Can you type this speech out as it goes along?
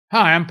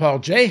Hi, I'm Paul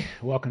J.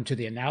 Welcome to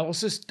the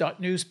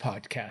theAnalysis.news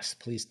podcast.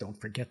 Please don't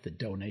forget the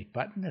donate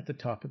button at the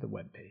top of the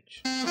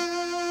webpage.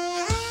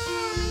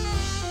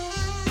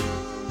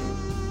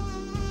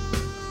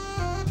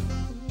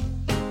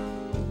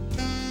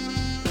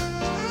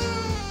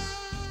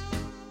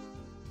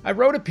 I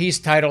wrote a piece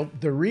titled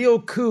The Real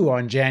Coup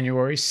on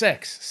January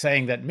 6th,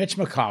 saying that Mitch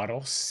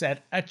McConnell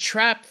set a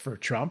trap for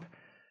Trump,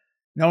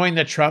 knowing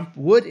that Trump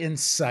would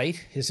incite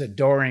his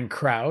adoring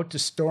crowd to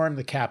storm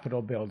the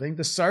Capitol building.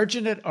 The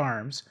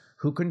sergeant-at-arms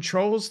who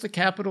controls the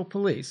Capitol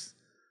Police,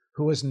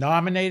 who was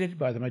nominated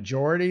by the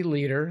majority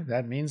leader,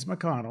 that means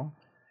McConnell,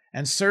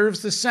 and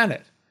serves the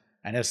Senate,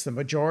 and as the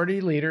majority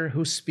leader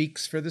who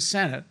speaks for the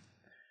Senate,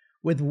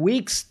 with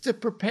weeks to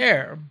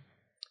prepare,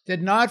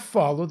 did not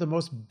follow the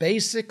most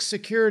basic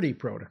security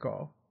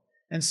protocol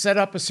and set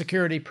up a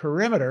security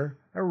perimeter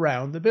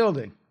around the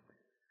building.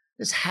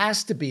 This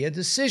has to be a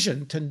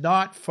decision to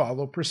not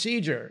follow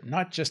procedure,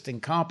 not just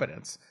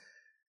incompetence.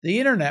 The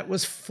internet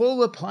was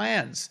full of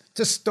plans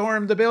to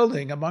storm the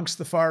building amongst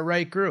the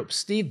far-right groups.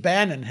 Steve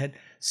Bannon had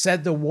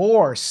said the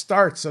war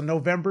starts on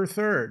November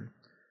 3rd.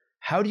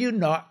 How do you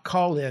not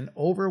call in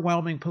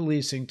overwhelming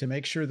policing to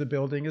make sure the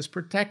building is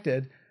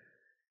protected?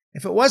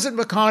 If it wasn't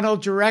McConnell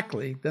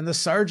directly, then the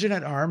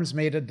sergeant-at-arms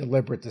made a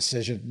deliberate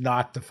decision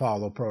not to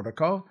follow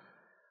protocol.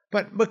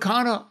 But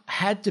McConnell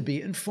had to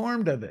be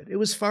informed of it. It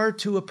was far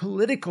too a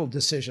political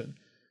decision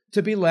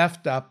to be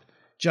left up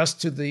just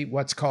to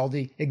what's called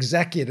the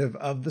executive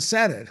of the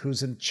Senate,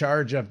 who's in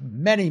charge of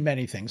many,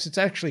 many things. It's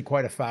actually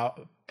quite a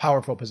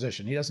powerful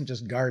position. He doesn't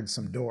just guard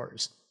some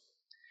doors.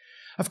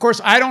 Of course,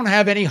 I don't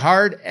have any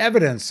hard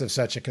evidence of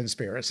such a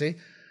conspiracy,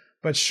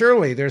 but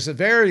surely there's at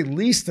very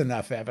least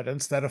enough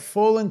evidence that a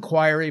full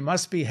inquiry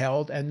must be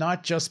held, and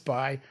not just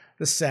by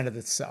the Senate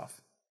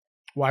itself.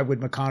 Why would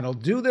McConnell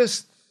do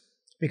this?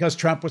 Because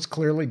Trump was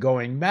clearly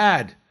going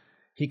mad.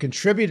 He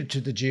contributed to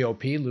the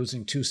GOP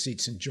losing 2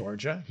 seats in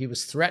Georgia. He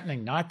was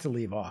threatening not to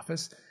leave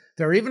office.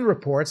 There are even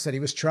reports that he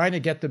was trying to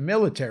get the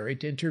military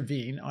to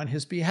intervene on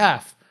his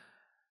behalf.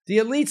 The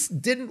elites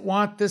didn't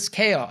want this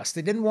chaos.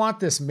 They didn't want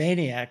this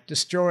maniac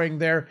destroying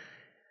their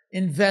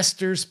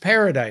investors'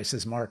 paradise,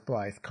 as Mark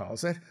Blythe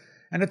calls it.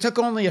 And it took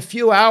only a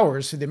few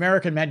hours for the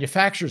American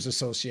Manufacturers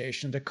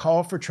Association to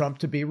call for Trump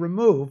to be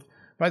removed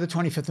by the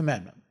 25th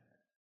Amendment.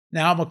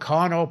 Now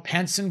McConnell,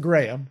 Pence, and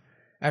Graham,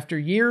 after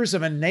years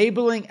of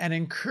enabling and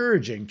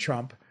encouraging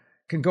Trump,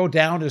 can go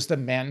down as the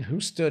men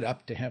who stood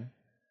up to him.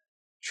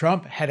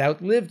 Trump had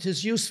outlived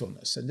his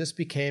usefulness, and this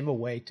became a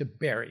way to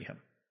bury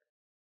him.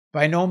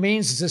 By no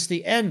means is this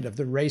the end of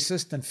the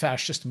racist and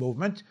fascist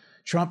movement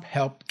Trump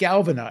helped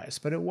galvanize,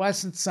 but it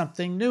wasn't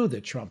something new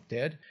that Trump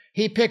did.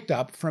 He picked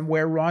up from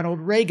where Ronald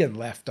Reagan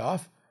left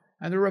off,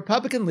 and the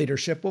Republican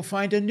leadership will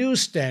find a new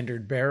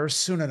standard bearer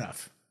soon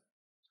enough.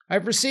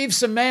 I've received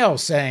some mail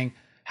saying,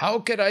 how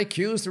could I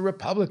accuse the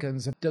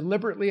Republicans of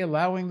deliberately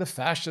allowing the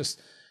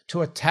fascists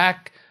to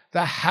attack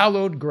the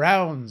hallowed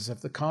grounds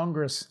of the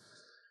Congress?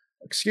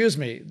 Excuse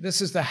me,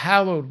 this is the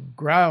hallowed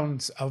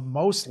grounds of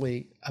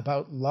mostly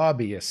about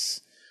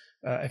lobbyists.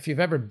 If you've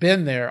ever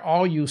been there,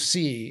 all you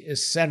see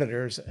is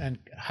senators and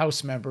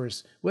House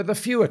members, with a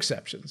few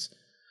exceptions,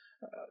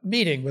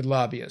 meeting with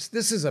lobbyists.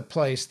 This is a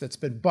place that's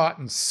been bought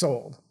and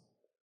sold.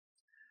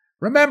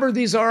 Remember,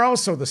 these are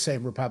also the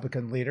same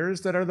Republican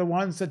leaders that are the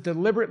ones that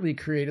deliberately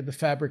created the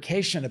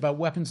fabrication about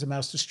weapons of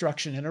mass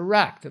destruction in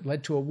Iraq that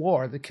led to a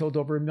war that killed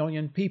over 1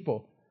 million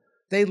people.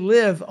 They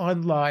live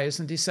on lies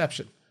and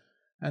deception,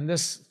 and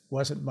this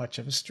wasn't much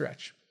of a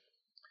stretch.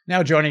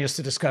 Now joining us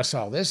to discuss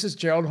all this is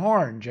Gerald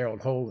Horne.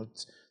 Gerald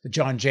holds the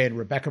John J. and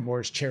Rebecca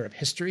Moore's Chair of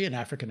History and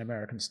African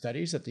American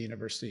Studies at the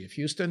University of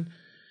Houston.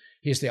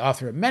 He is the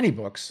author of many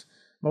books,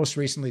 most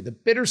recently The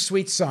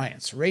Bittersweet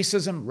Science,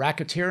 Racism,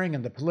 Racketeering,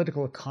 and the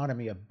Political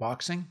Economy of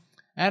Boxing,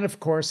 and of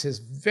course his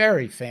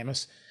very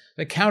famous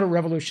The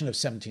Counter-Revolution of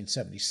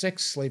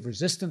 1776, Slave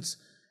Resistance,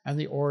 and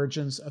the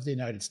Origins of the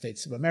United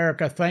States of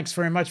America. Thanks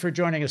very much for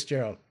joining us,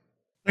 Gerald.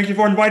 Thank you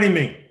for inviting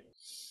me.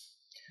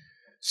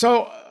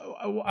 So,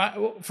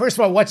 first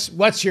of all,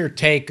 what's your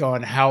take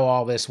on how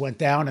all this went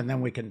down, and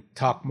then we can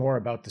talk more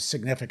about the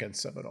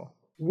significance of it all.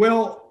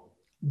 Well,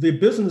 the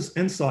Business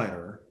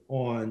Insider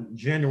on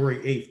January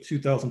 8th,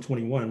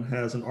 2021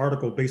 has an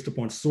article based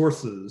upon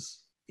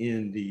sources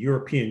in the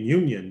European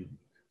Union,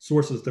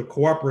 sources that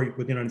cooperate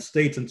with the United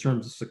States in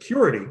terms of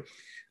security,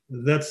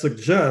 that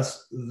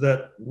suggests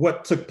that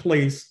what took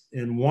place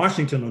in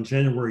Washington on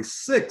January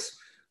 6th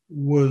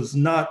was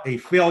not a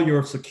failure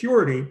of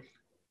security,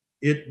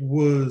 it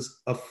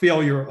was a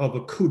failure of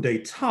a coup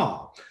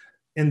d'etat.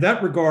 In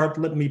that regard,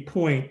 let me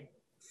point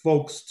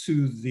folks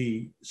to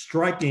the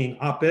striking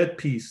op-ed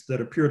piece that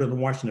appeared in the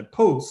Washington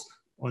Post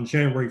on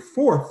January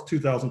 4th,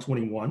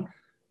 2021,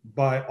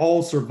 by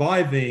all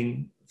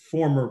surviving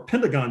former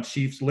Pentagon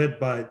chiefs led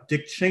by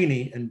Dick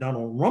Cheney and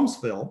Donald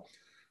Rumsfeld,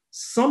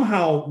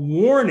 somehow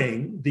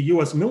warning the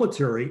US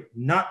military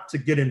not to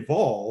get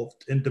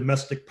involved in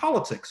domestic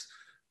politics.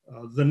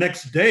 The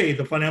next day,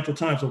 the Financial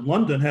Times of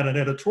London had an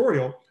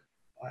editorial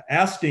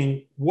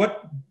asking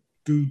what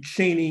do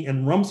Cheney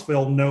and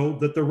Rumsfeld know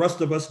that the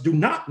rest of us do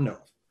not know?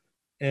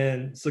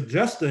 And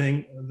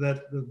suggesting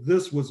that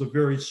this was a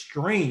very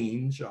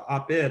strange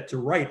op-ed to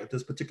write at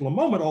this particular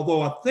moment,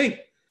 although I think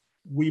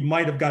we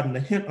might have gotten a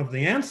hint of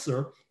the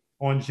answer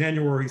on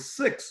January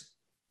 6,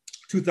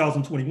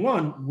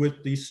 2021,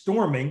 with the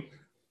storming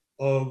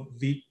of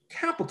the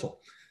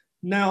Capitol.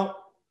 Now,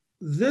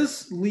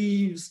 this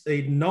leaves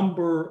a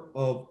number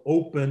of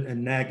open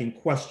and nagging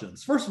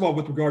questions. First of all,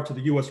 with regard to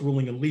the US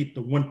ruling elite,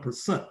 the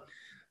 1%,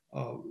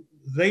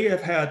 they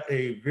have had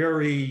a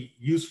very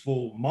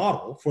useful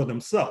model for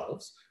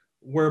themselves,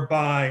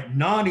 whereby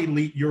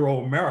non-elite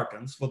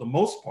Euro-Americans, for the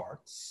most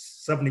part,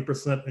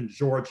 70% in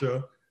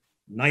Georgia,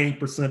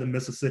 90% in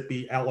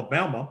Mississippi,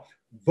 Alabama,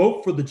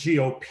 vote for the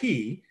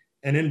GOP.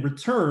 And in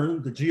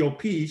return, the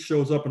GOP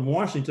shows up in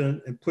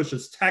Washington and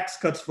pushes tax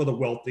cuts for the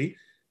wealthy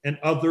and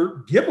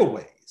other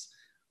giveaways.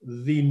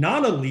 The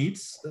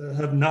non-elites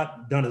have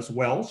not done as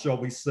well, shall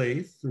we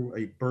say, through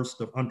a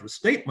burst of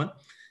understatement.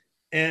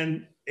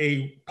 And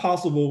a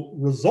possible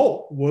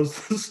result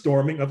was the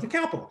storming of the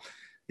Capitol.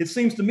 It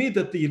seems to me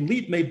that the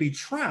elite may be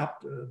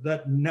trapped,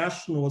 that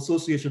National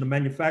Association of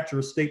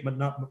Manufacturers statement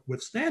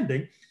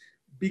notwithstanding,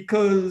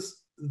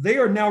 because they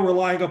are now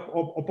relying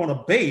upon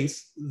a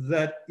base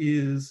that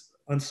is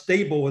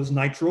unstable as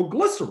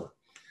nitroglycerin.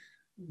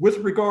 With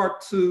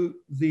regard to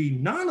the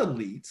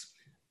non-elites,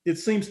 it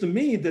seems to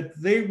me that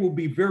they will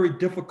be very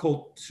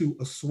difficult to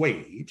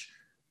assuage,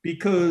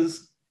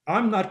 because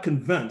I'm not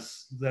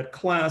convinced that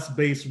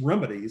class-based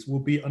remedies will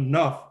be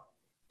enough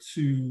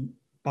to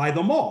buy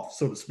them off,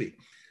 so to speak.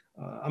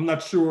 I'm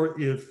not sure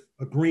if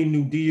a Green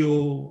New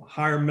Deal,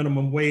 higher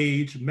minimum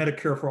wage,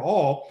 Medicare for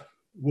all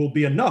will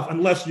be enough,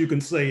 unless you can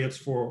say it's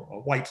for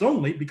whites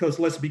only, because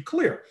let's be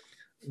clear,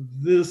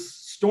 this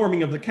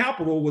storming of the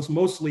Capitol was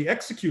mostly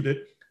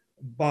executed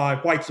by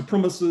white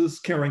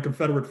supremacists carrying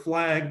Confederate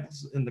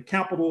flags in the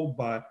Capitol,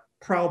 by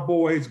Proud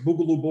Boys,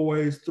 Boogaloo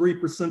Boys,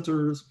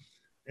 3%ers,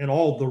 and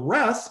all the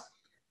rest.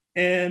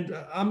 And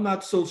I'm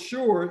not so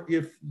sure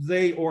if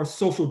they are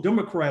social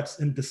democrats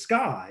in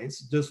disguise,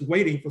 just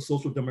waiting for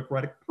social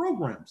democratic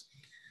programs.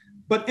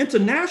 But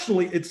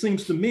internationally, it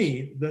seems to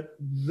me that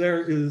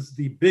there is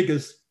the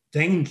biggest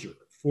danger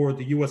for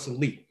the US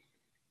elite.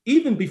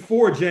 Even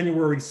before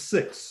January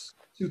 6,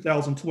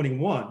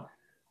 2021,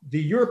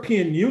 the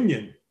European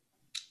Union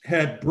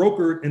had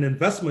brokered an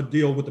investment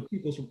deal with the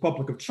People's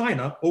Republic of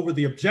China over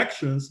the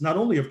objections, not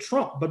only of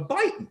Trump, but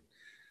Biden.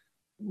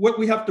 What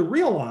we have to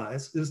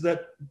realize is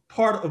that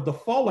part of the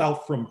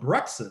fallout from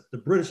Brexit, the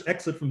British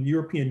exit from the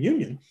European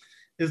Union,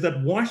 is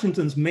that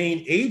Washington's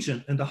main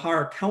agent in the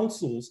higher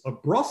councils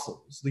of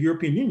Brussels, the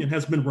European Union,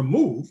 has been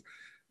removed,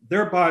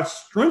 thereby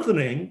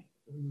strengthening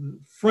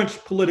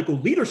French political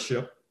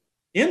leadership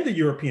in the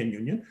European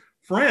Union.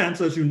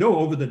 France, as you know,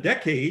 over the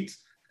decades,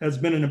 has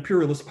been an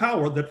imperialist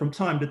power that from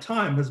time to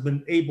time has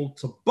been able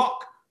to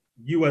buck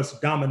US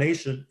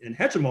domination and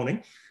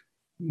hegemony.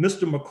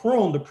 Mr.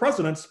 Macron, the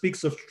president,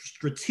 speaks of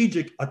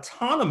strategic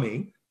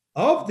autonomy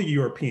of the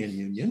European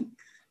Union.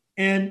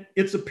 And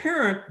it's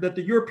apparent that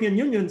the European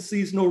Union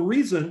sees no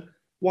reason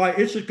why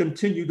it should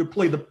continue to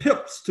play the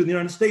pips to the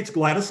United States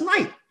Gladys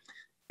Knight.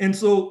 And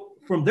so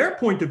from their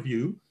point of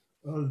view,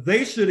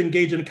 they should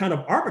engage in a kind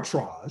of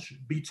arbitrage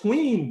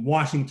between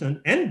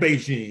Washington and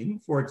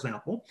Beijing, for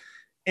example.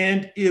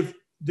 And if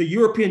the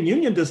European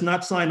Union does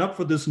not sign up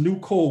for this new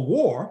Cold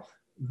War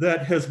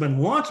that has been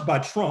launched by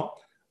Trump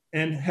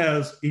and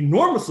has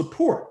enormous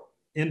support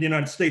in the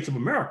United States of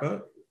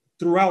America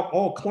throughout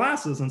all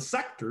classes and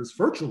sectors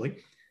virtually,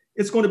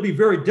 it's going to be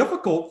very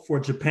difficult for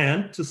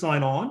Japan to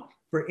sign on,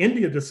 for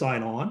India to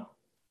sign on.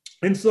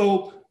 And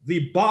so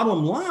the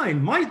bottom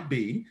line might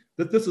be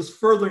that this is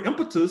further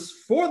impetus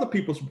for the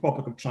People's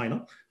Republic of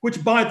China,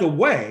 which, by the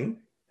way,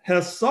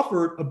 has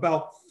suffered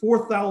about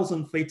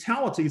 4,000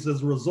 fatalities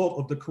as a result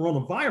of the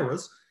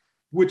coronavirus,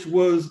 which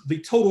was the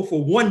total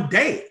for one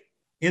day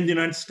in the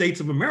United States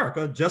of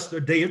America just a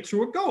day or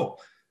two ago.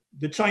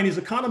 The Chinese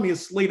economy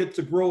is slated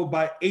to grow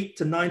by 8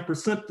 to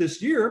 9%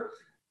 this year.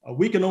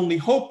 We can only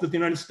hope that the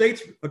United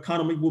States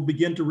economy will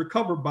begin to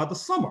recover by the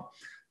summer.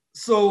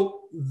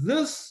 So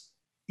this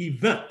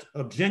event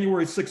of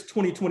January 6,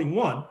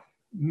 2021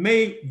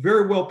 may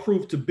very well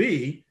prove to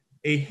be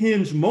a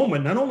hinge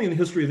moment, not only in the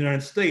history of the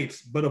United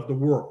States, but of the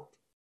world.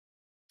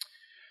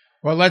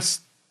 Well,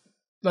 let's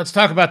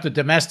talk about the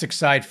domestic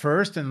side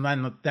first, and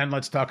then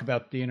let's talk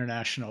about the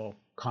international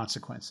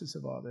consequences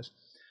of all this.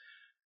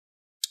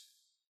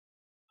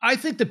 I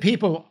think the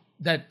people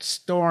that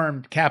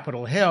stormed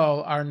Capitol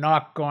Hill are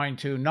not going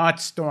to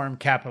not storm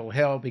Capitol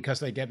Hill because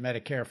they get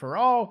Medicare for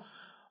all,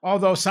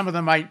 although some of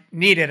them might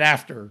need it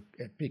after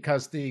it,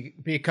 because the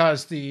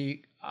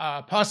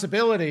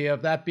possibility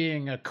of that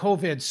being a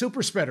COVID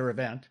super spreader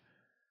event,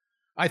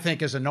 I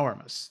think, is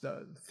enormous.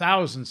 The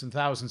thousands and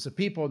thousands of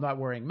people not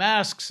wearing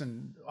masks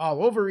and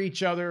all over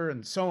each other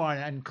and so on,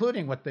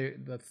 including what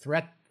the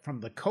threat from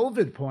the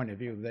COVID point of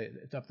view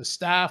of the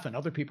staff and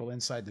other people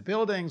inside the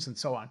buildings and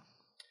so on.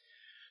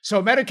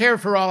 So Medicare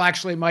for all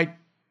actually might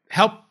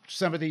help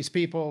some of these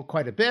people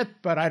quite a bit,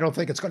 but I don't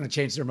think it's going to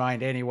change their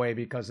mind anyway,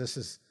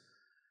 because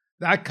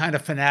that kind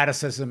of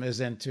fanaticism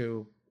is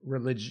into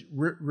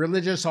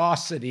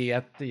religiosity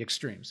at the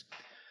extremes.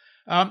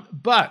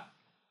 But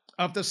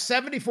of the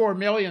 75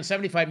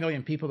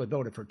 million people that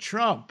voted for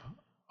Trump,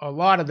 a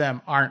lot of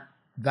them aren't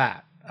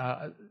that.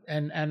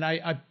 And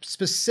I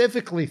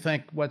specifically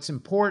think what's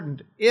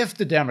important, if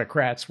the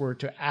Democrats were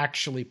to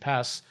actually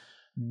pass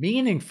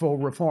meaningful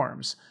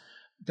reforms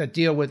that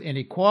deal with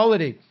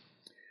inequality,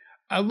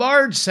 a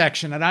large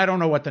section, and I don't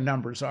know what the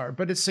numbers are,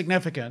 but it's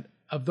significant,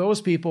 of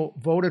those people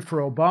voted for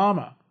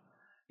Obama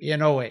in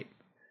 2008.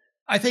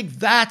 I think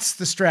that's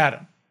the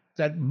stratum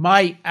that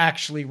might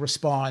actually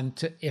respond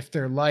to if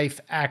their life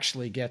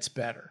actually gets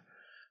better.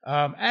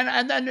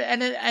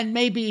 And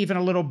maybe even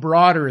a little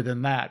broader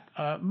than that.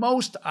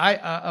 Most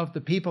of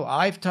the people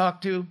I've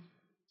talked to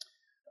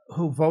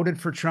who voted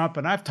for Trump,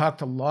 and I've talked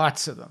to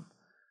lots of them,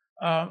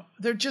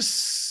 they're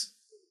just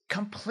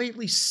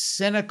completely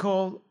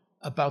cynical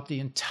about the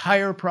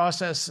entire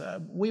process.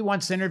 We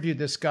once interviewed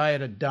this guy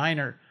at a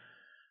diner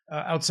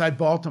outside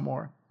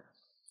Baltimore.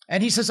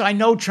 And he says, I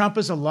know Trump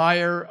is a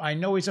liar. I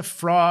know he's a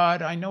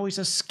fraud. I know he's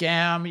a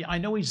scam. I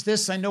know he's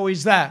this. I know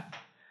he's that.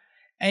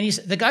 And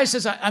the guy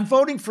says, I'm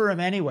voting for him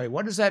anyway.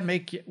 What does that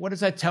make you? What does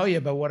that tell you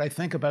about what I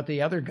think about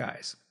the other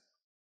guys?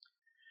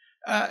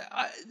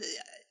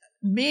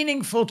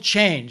 Meaningful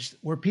change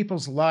where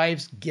people's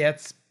lives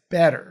gets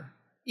better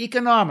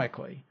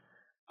economically,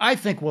 I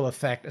think will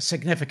affect a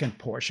significant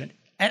portion.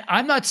 And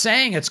I'm not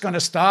saying it's going to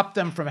stop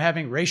them from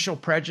having racial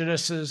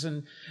prejudices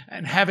and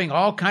having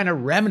all kind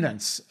of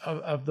remnants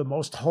of the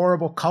most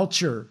horrible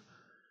culture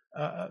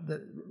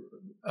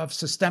of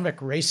systemic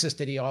racist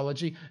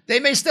ideology.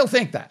 They may still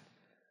think that,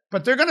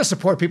 but they're going to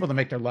support people to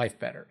make their life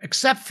better,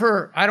 except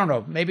for, I don't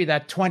know, maybe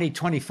that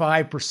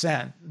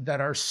 25% that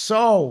are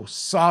so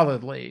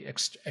solidly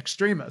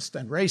extremist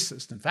and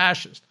racist and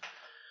fascist.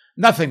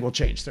 Nothing will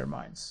change their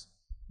minds,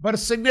 but a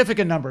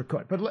significant number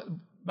could. But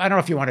I don't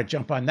know if you want to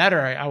jump on that, or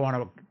I want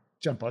to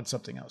jump on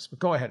something else, but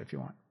go ahead if you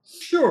want.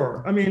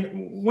 Sure. I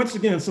mean, once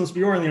again, since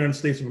we are in the United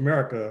States of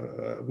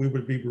America, we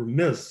would be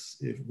remiss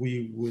if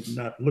we would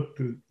not look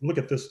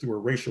at this through a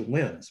racial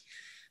lens.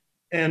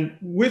 And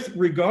with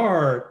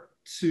regard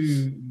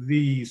to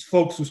these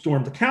folks who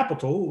stormed the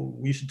Capitol,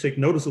 we should take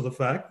notice of the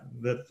fact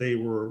that they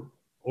were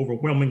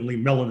overwhelmingly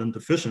melanin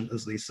deficient,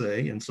 as they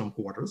say in some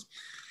quarters,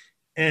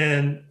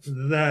 and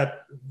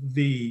that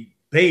the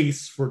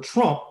base for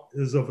Trump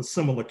is of a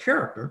similar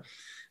character.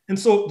 And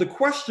so the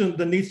question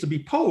that needs to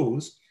be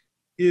posed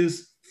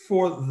is,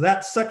 for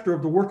that sector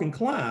of the working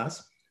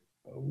class,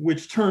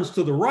 which turns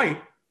to the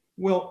right,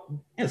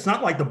 well, it's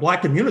not like the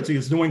Black community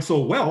is doing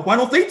so well. Why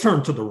don't they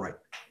turn to the right,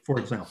 for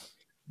example?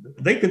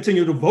 They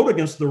continue to vote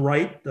against the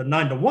right,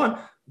 9-1.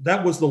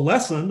 That was the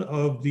lesson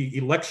of the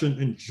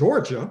election in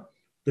Georgia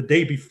the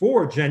day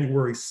before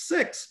January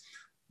 6th,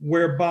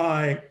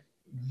 whereby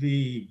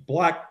the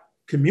Black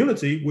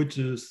community, which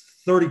is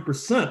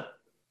 30%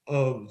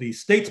 of the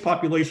state's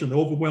population, the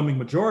overwhelming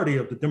majority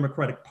of the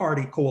Democratic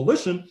Party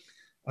coalition,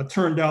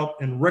 turned out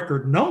in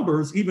record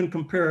numbers, even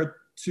compared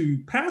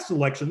to past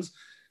elections,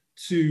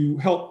 to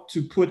help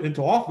to put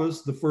into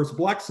office the first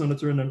Black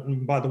senator,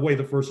 and by the way,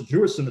 the first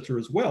Jewish senator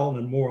as well,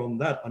 and more on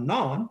that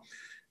anon.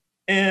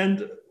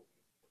 And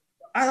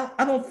I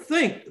don't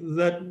think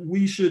that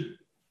we should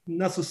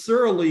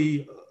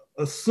necessarily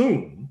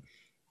assume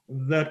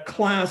that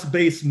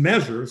class-based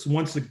measures,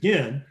 once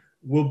again,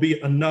 will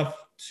be enough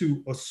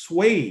to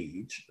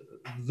assuage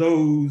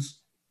those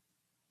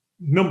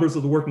members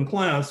of the working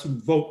class who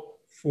vote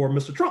for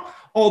Mr. Trump.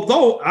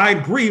 Although I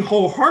agree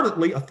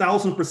wholeheartedly,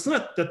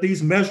 1,000%, that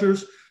these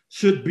measures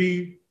should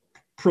be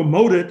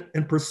promoted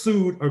and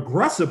pursued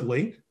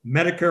aggressively.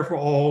 Medicare for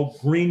all,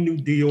 Green New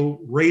Deal,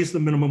 raise the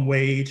minimum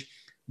wage,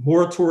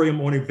 moratorium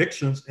on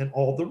evictions, and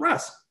all the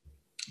rest.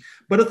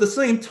 But at the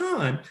same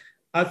time,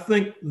 I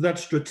think that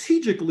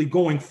strategically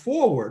going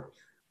forward,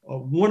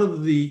 one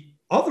of the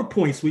other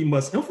points we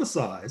must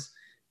emphasize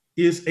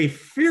is a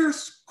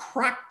fierce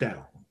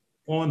crackdown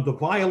on the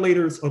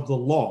violators of the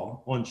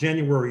law on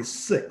January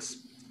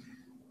 6,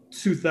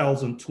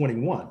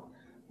 2021.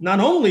 Not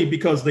only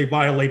because they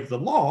violated the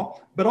law,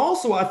 but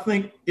also I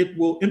think it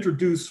will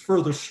introduce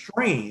further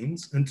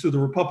strains into the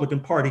Republican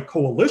Party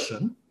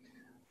coalition,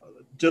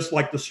 just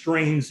like the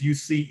strains you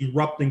see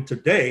erupting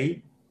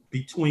today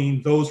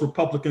between those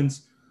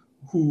Republicans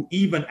who,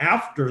 even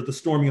after the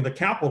storming of the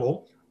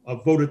Capitol,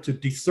 voted to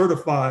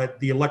decertify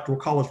the Electoral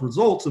College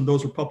results, and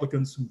those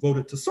Republicans who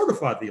voted to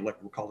certify the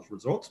Electoral College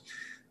results.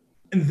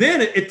 And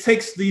then it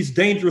takes these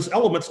dangerous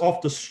elements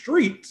off the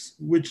streets,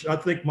 which I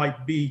think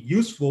might be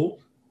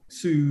useful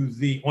to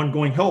the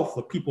ongoing health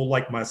of people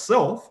like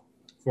myself,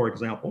 for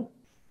example.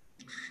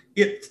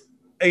 It's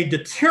a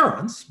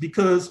deterrence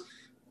because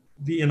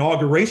the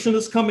inauguration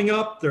is coming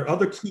up. There are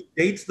other key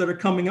dates that are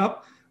coming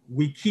up.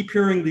 We keep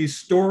hearing these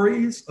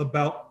stories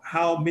about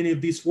how many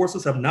of these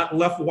forces have not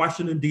left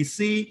Washington,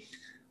 D.C.,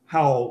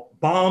 how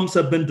bombs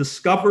have been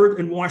discovered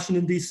in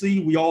Washington,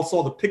 D.C. We all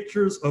saw the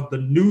pictures of the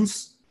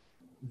noose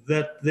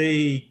that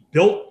they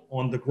built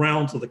on the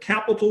grounds of the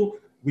Capitol.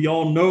 We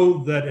all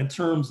know that in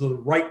terms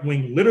of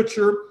right-wing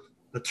literature,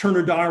 the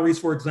Turner Diaries,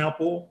 for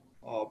example,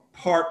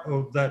 part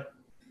of that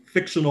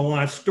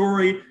fictionalized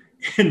story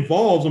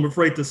involves, I'm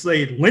afraid to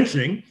say,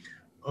 lynching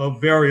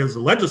of various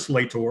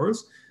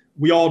legislators.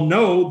 We all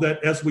know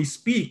that as we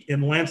speak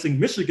in Lansing,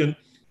 Michigan,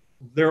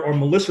 there are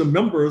militia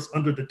members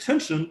under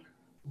detention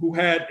who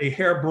had a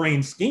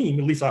harebrained scheme,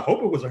 at least I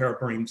hope it was a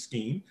harebrained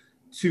scheme,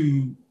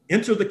 to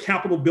enter the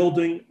Capitol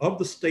building of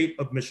the state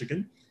of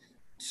Michigan,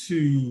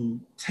 to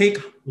take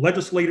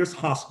legislators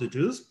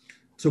hostages,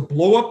 to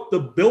blow up the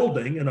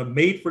building in a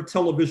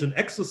made-for-television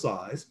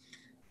exercise,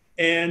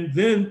 and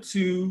then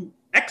to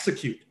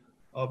execute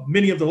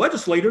many of the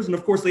legislators. And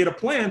of course, they had a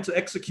plan to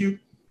execute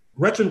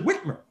Gretchen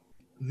Whitmer,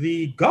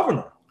 the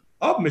governor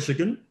of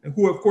Michigan,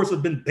 who of course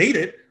had been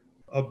baited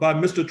by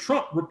Mr.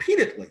 Trump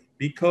repeatedly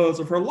because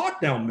of her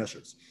lockdown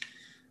measures.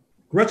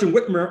 Gretchen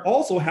Whitmer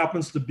also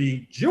happens to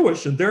be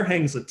Jewish, and there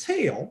hangs a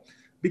tale,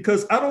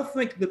 because I don't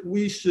think that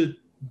we should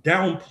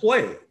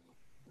downplay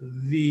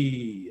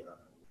the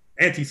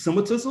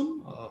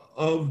anti-Semitism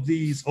of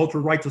these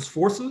ultra-righteous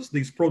forces,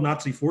 these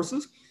pro-Nazi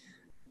forces.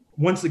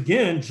 Once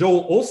again,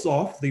 Joel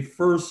Ossoff, the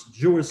first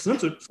Jewish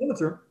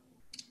senator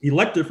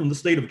elected from the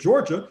state of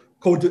Georgia,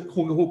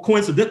 who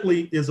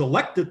coincidentally is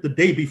elected the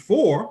day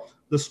before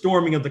the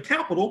storming of the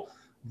Capitol.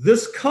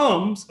 This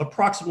comes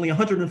approximately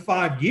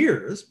 105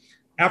 years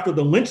after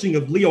the lynching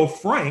of Leo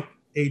Frank,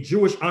 a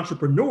Jewish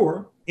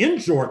entrepreneur in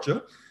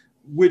Georgia,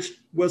 which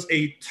was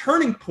a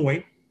turning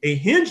point, a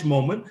hinge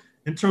moment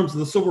in terms of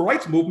the civil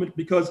rights movement,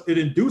 because it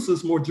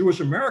induces more Jewish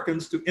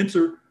Americans to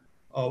enter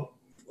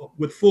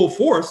with full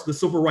force the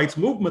civil rights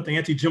movement, the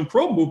anti-Jim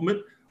Crow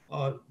movement,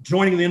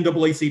 joining the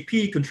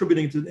NAACP,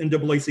 contributing to the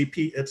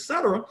NAACP, et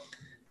cetera.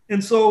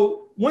 And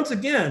so once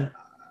again,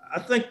 I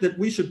think that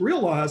we should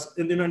realize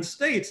in the United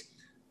States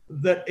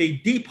that a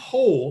deep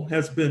hole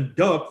has been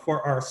dug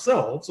for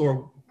ourselves,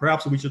 or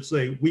perhaps we should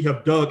say we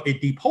have dug a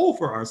deep hole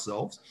for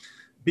ourselves,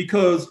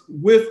 because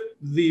with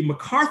the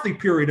McCarthy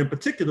period in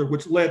particular,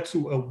 which led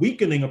to a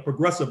weakening of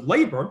progressive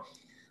labor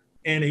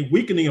and a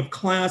weakening of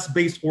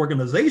class-based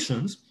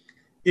organizations,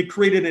 it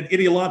created an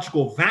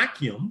ideological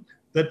vacuum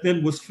that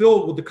then was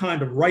filled with the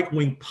kind of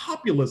right-wing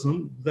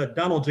populism that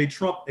Donald J.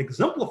 Trump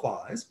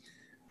exemplifies.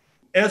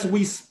 As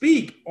we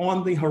speak,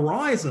 on the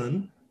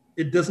horizon,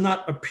 it does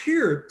not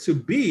appear to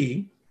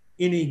be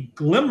any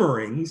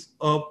glimmerings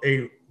of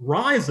a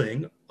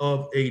rising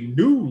of a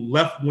new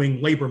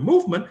left-wing labor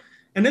movement.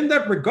 And in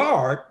that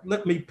regard,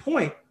 let me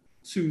point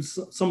to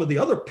some of the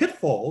other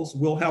pitfalls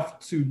we'll have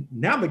to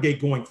navigate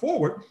going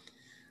forward.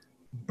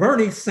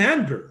 Bernie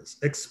Sanders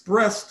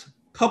expressed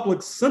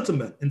public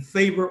sentiment in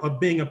favor of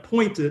being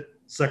appointed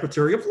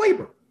Secretary of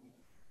Labor.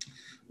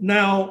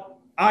 Now,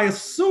 I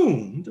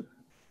assumed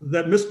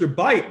that Mr.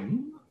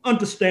 Biden,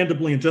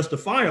 understandably and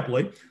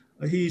justifiably,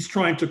 he's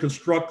trying to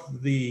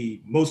construct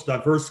the most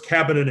diverse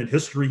cabinet in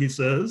history, he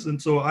says.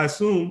 And so I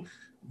assume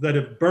that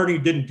if Bernie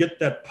didn't get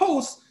that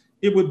post,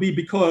 it would be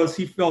because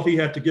he felt he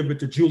had to give it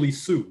to Julie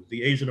Su,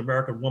 the Asian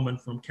American woman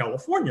from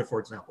California, for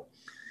example.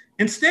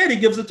 Instead, he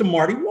gives it to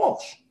Marty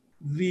Walsh,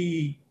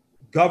 the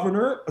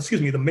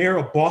mayor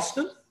of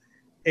Boston,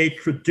 a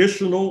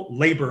traditional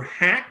labor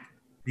hack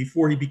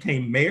before he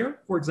became mayor,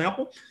 for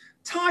example,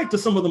 tied to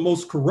some of the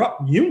most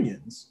corrupt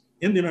unions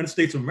in the United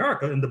States of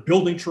America, in the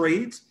building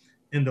trades,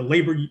 in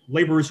the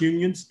laborers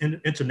unions,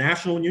 and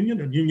international union,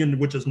 a union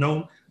which is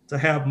known to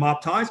have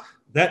mob ties.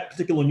 That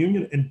particular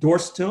union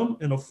endorsed him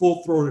in a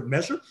full-throated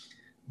measure.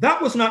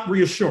 That was not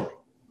reassuring,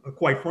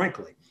 quite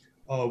frankly,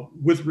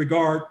 with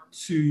regard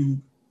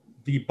to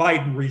the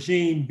Biden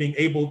regime being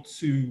able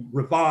to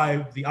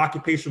revive the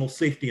Occupational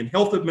Safety and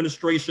Health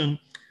Administration,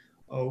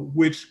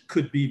 which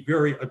could be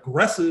very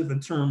aggressive in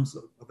terms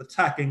of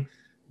attacking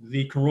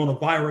the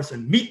coronavirus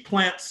and meat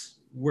plants,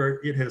 where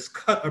it has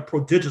cut a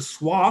prodigious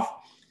swath,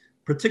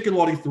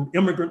 particularly through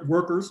immigrant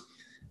workers.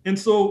 And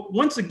so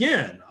once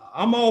again,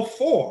 I'm all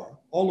for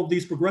all of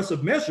these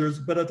progressive measures,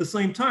 but at the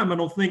same time, I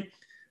don't think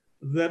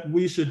that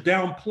we should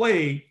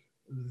downplay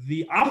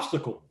the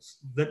obstacles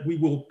that we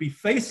will be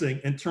facing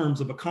in terms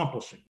of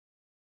accomplishing.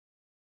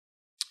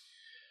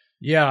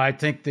 Yeah, I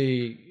think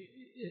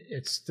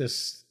it's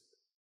this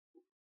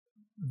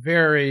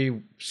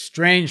very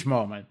strange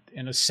moment,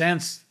 in a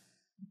sense,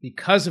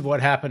 because of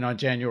what happened on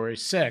January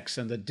 6th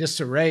and the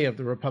disarray of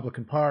the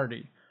Republican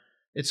Party.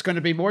 It's going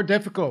to be more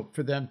difficult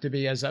for them to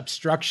be as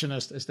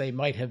obstructionist as they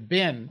might have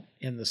been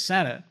in the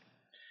Senate,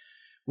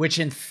 which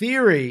in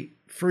theory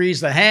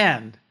frees the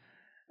hand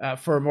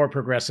for more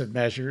progressive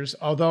measures.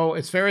 Although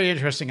it's very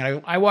interesting.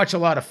 I watch a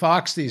lot of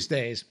Fox these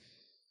days.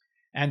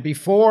 And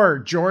before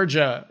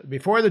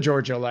the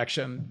Georgia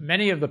election,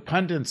 many of the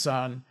pundits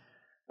on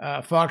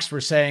Fox were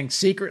saying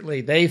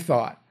secretly they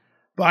thought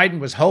Biden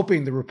was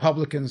hoping the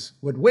Republicans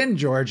would win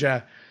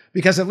Georgia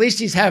because at least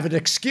he's have an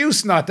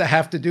excuse not to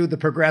have to do the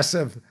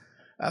progressive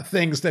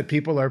things that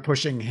people are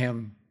pushing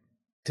him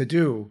to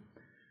do.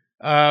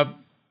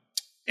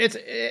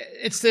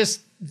 It's this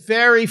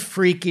very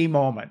freaky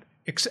moment.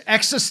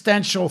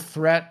 existential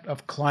threat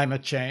of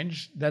climate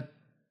change, that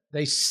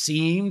they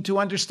seem to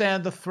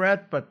understand the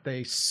threat, but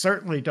they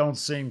certainly don't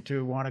seem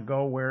to want to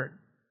go where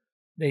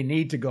they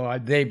need to go,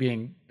 they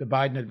being the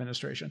Biden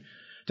administration,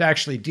 to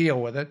actually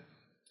deal with it.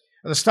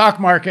 The stock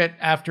market,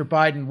 after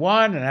Biden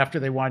won and after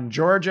they won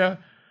Georgia,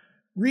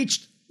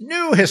 reached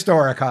new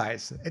historic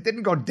highs. It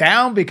didn't go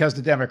down because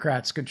the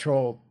Democrats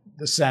controlled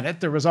the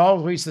Senate. There was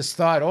always this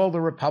thought,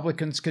 the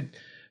Republicans could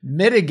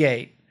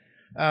mitigate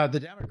the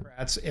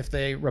Democrats if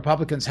the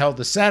Republicans held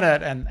the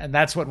Senate, and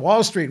that's what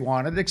Wall Street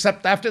wanted,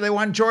 except after they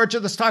won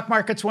Georgia, the stock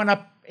markets went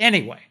up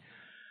anyway.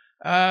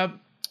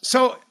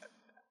 So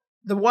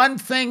the one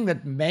thing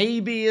that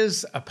maybe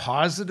is a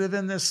positive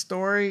in this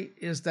story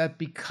is that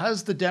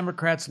because the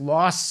Democrats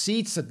lost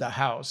seats at the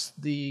House,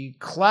 the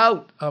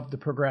clout of the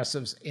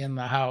progressives in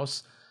the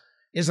House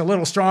is a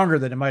little stronger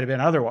than it might have been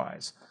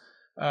otherwise.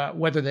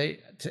 Whether they,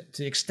 to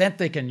the extent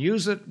they can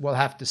use it, we'll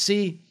have to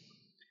see.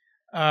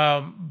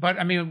 But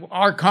I mean,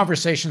 our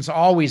conversations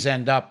always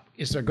end up,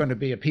 is there going to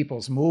be a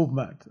people's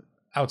movement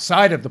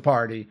outside of the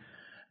party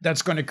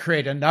that's going to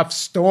create enough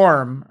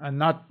storm, and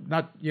not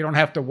you don't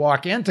have to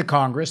walk into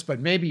Congress,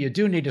 but maybe you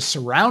do need to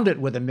surround it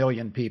with 1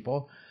 million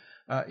people.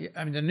 I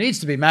mean, there needs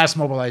to be mass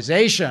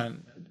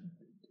mobilization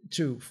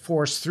to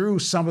force through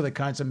some of the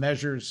kinds of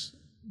measures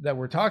that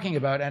we're talking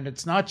about. And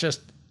it's not just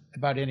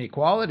about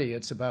inequality,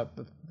 it's about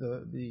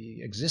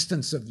the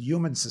existence of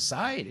human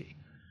society,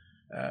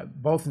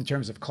 both in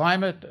terms of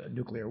climate,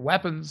 nuclear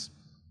weapons,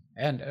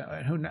 and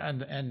who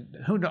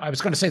knows, I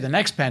was going to say the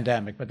next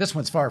pandemic, but this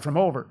one's far from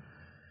over.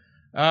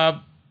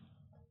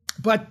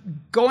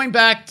 But going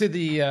back to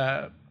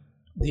the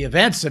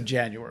events of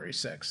January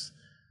 6th,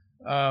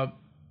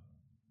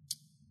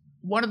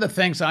 one of the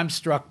things I'm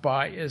struck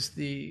by is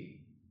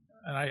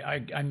and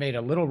I made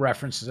a little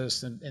reference to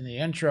this in the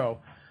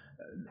intro,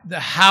 the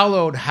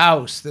hallowed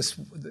house,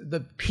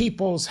 the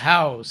people's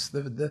house,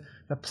 the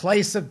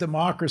place of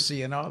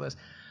democracy, and all this.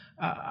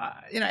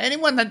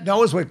 Anyone that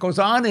knows what goes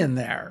on in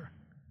there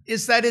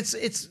is that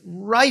it's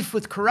rife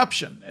with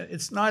corruption.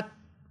 It's not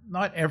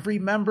every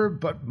member,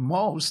 but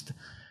most,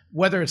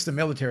 whether it's the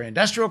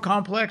military-industrial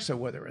complex or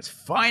whether it's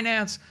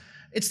finance.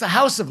 It's the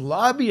house of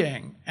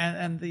lobbying,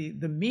 and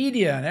the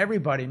media and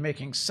everybody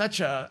making such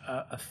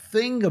a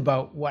thing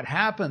about what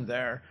happened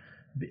there,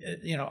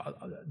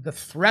 the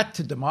threat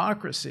to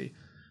democracy.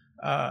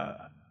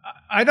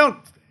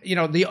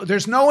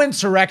 There's no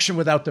insurrection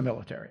without the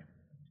military.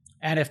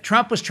 And if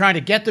Trump was trying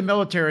to get the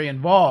military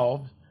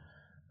involved,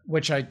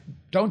 which I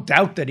don't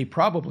doubt that he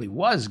probably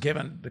was,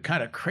 given the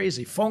kind of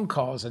crazy phone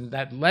calls and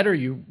that letter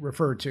you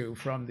referred to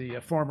from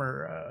the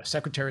former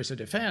secretaries of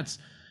defense,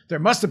 there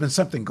must have been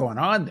something going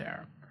on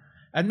there.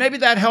 And maybe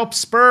that helped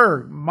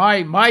spur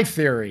my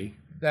theory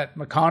that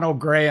McConnell,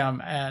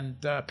 Graham, and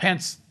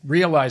Pence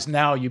realize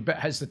now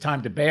has the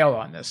time to bail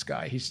on this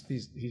guy.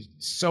 He's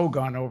so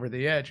gone over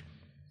the edge.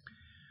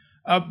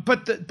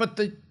 But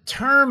the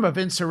term of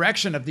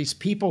insurrection of these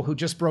people who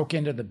just broke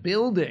into the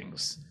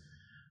buildings,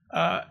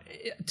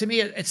 to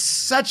me, it's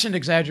such an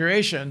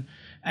exaggeration.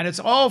 And it's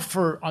all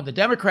on the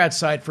Democrat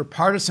side, for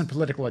partisan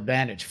political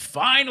advantage.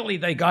 Finally,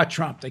 they got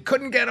Trump. They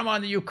couldn't get him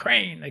on the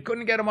Ukraine. They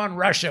couldn't get him on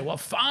Russia. Well,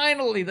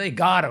 finally, they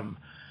got him.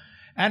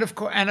 And of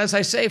course, and as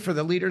I say, for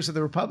the leaders of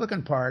the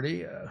Republican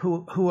Party,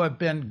 who have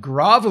been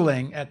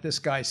groveling at this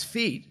guy's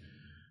feet,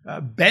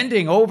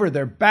 bending over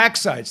their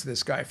backsides to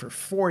this guy for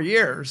 4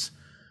 years,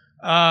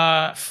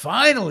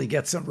 finally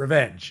get some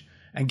revenge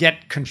and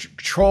get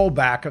control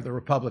back of the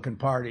Republican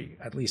Party,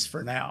 at least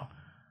for now.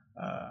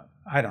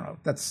 I don't know.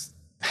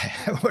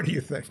 What do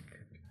you think?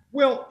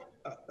 Well,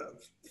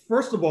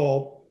 first of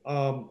all,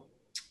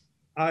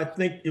 I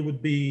think it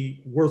would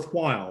be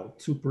worthwhile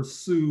to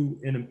pursue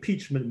an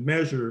impeachment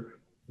measure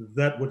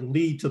that would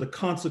lead to the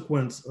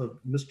consequence of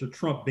Mr.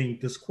 Trump being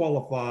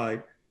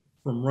disqualified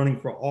from running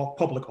for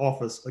public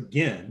office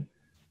again,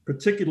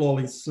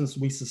 particularly since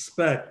we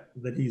suspect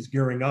that he's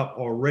gearing up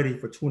already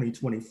for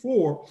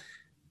 2024.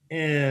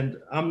 And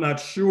I'm not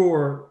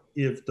sure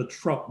if the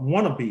Trump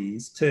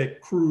wannabes,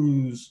 Ted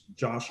Cruz,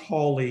 Josh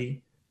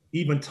Hawley,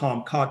 even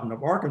Tom Cotton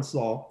of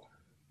Arkansas,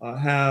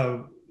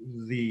 have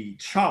the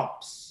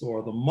chops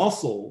or the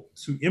muscle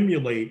to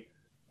emulate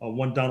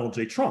one Donald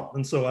J. Trump.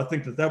 And so I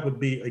think that would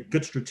be a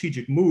good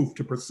strategic move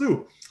to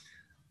pursue.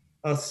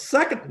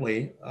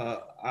 Secondly,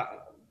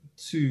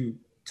 to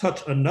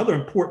touch another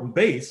important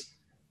base,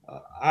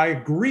 I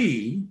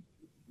agree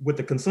with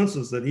the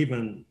consensus that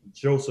even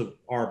Joseph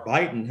R.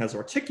 Biden has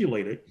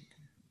articulated,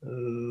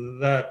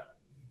 that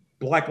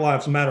Black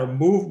Lives Matter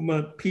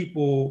movement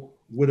people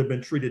would have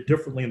been treated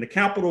differently in the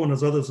Capitol. And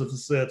as others have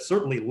said,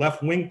 certainly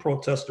left-wing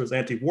protesters,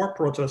 anti-war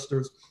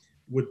protesters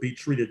would be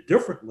treated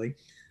differently.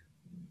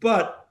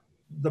 But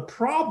the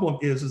problem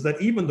is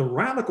that even the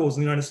radicals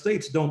in the United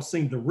States don't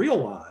seem to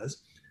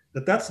realize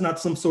that that's not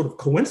some sort of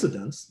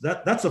coincidence,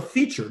 that's a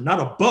feature, not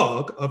a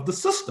bug of the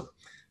system.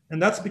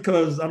 And that's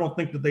because I don't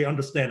think that they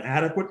understand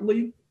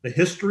adequately the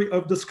history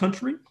of this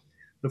country,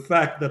 the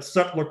fact that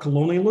settler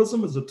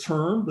colonialism is a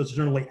term that's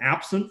generally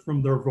absent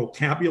from their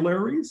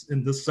vocabularies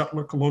in this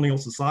settler colonial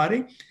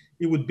society.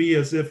 it would be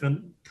as if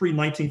in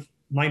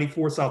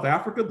pre-1994 South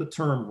Africa, the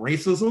term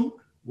racism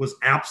was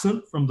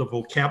absent from the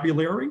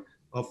vocabulary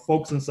of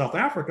folks in South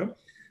Africa.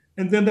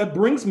 And then that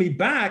brings me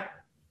back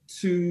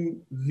to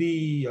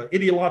the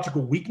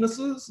ideological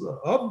weaknesses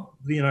of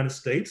the United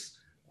States,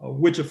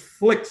 which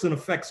afflicts and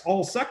affects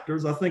all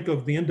sectors. I think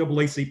of the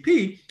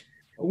NAACP,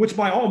 which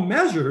by all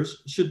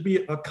measures should be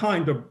a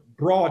kind of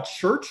broad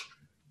church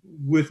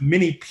with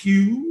many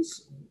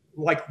pews,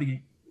 like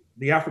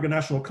the African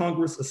National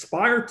Congress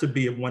aspired to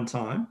be at one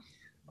time,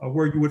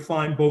 where you would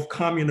find both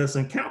communists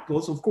and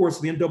capitalists. Of course,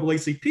 the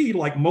NAACP,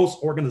 like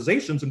most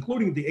organizations,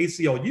 including the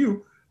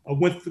ACLU,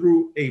 went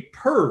through a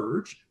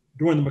purge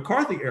during the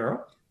McCarthy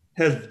era,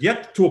 has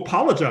yet to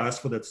apologize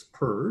for this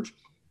purge,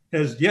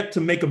 has yet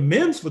to make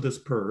amends for this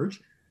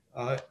purge,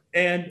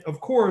 and of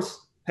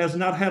course, has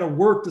not had a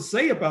word to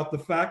say about the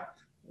fact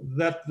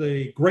that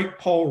the great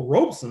Paul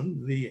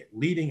Robeson, the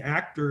leading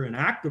actor and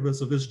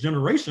activist of his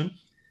generation,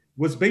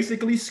 was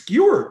basically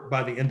skewered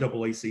by the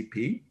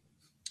NAACP.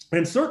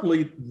 And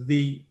certainly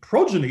the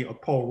progeny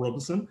of Paul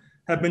Robeson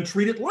have been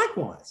treated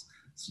likewise.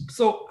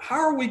 So how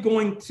are we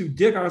going to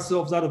dig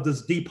ourselves out of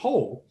this deep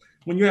hole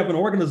when you have an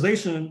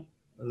organization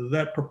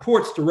that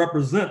purports to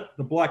represent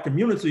the Black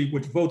community,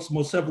 which votes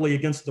most heavily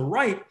against the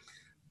right,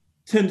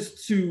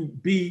 tends to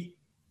be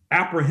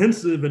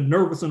apprehensive and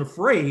nervous and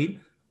afraid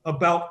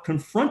about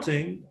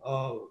confronting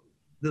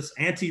this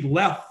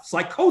anti-left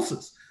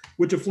psychosis,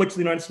 which afflicts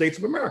the United States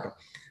of America.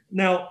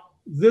 Now,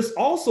 this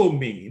also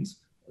means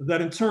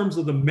that in terms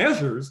of the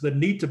measures that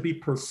need to be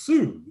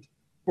pursued,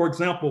 for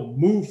example,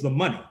 move the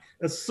money.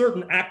 As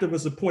certain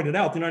activists have pointed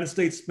out, the United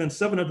States spends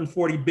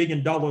 $740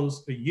 billion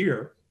a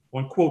year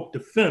on, quote,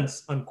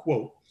 defense,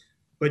 unquote,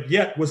 but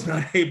yet was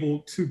not able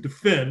to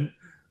defend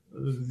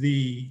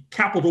the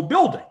Capitol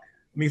building.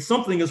 I mean,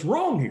 something is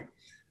wrong here.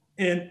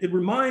 And it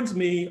reminds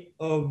me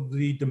of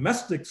the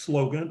domestic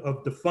slogan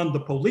of defund the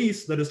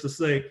police. That is to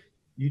say,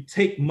 you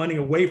take money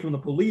away from the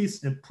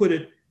police and put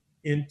it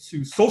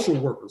into social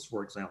workers,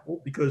 for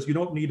example, because you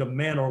don't need a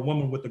man or a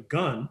woman with a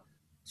gun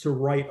to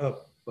write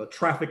up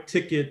traffic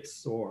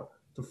tickets or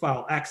to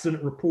file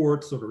accident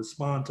reports or to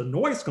respond to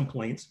noise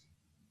complaints.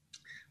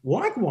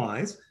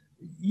 Likewise,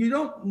 you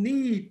don't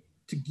need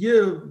to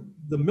give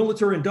the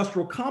military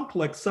industrial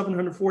complex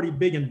 $740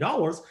 billion,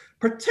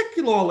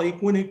 particularly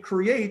when it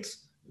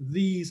creates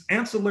these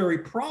ancillary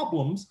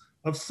problems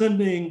of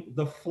sending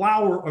the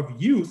flower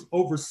of youth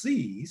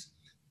overseas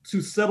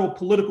to settle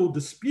political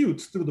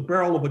disputes through the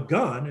barrel of a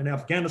gun in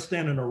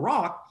Afghanistan and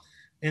Iraq,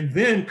 and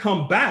then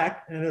come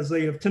back, and as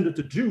they have tended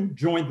to do,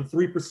 join the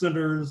Three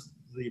Percenters,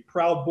 the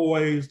Proud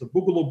Boys, the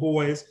Boogaloo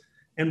Boys,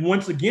 and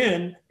once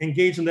again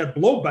engage in that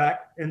blowback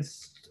and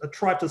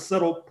try to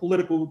settle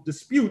political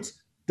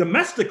disputes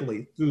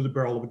domestically through the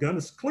barrel of a gun.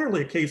 It's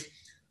clearly a case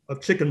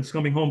of chickens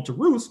coming home to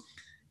roost.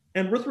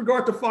 And with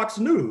regard to Fox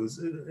News,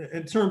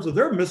 in terms of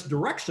their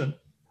misdirection,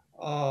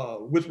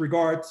 with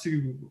regard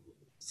to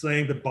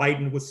saying that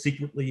Biden was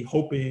secretly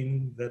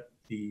hoping that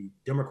the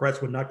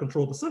Democrats would not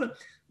control the Senate,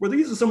 well,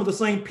 these are some of the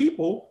same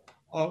people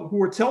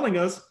who are telling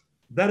us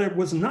that it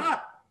was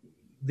not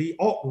the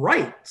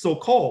alt-right,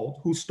 so-called,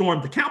 who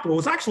stormed the Capitol. It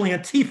was actually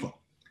Antifa.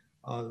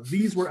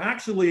 These were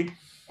actually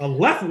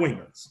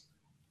left-wingers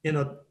in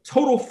a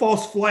total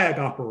false flag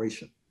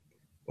operation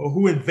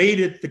who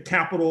invaded the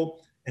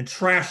Capitol and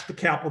trashed the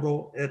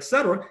Capitol, et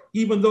cetera,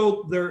 even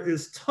though there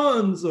is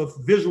tons of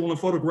visual and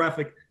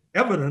photographic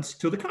evidence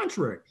to the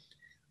contrary.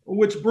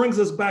 Which brings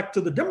us back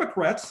to the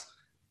Democrats.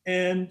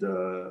 And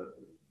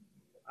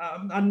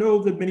I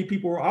know that many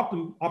people are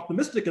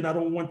optimistic, and I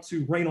don't want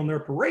to rain on their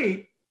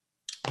parade.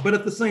 But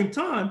at the same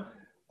time,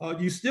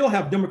 you still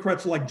have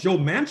Democrats like Joe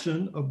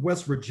Manchin of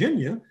West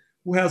Virginia,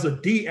 who has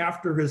a D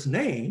after his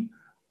name,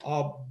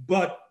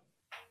 but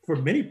for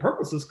many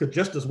purposes could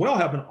just as well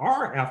have an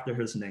R after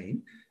his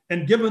name.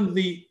 And given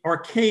the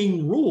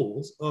arcane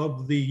rules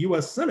of the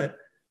US Senate,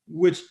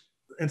 which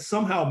and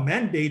somehow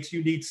mandates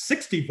you need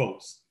 60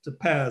 votes to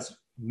pass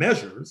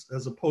measures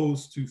as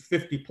opposed to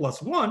 50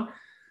 plus one,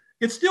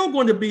 it's still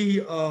going to be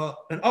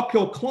an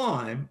uphill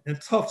climb and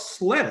tough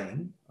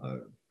sledding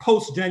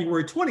post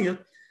January 20th,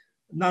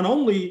 not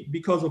only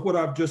because of what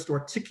I've just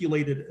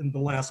articulated in the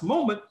last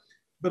moment,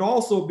 but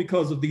also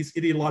because of these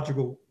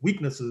ideological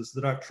weaknesses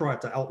that I've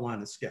tried to outline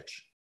and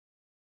sketch.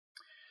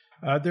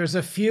 There's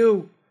a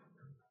few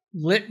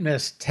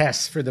litmus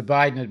tests for the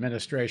Biden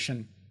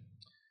administration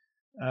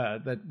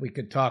that we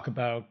could talk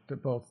about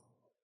both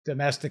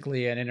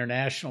domestically and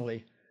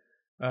internationally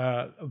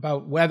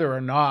about whether or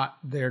not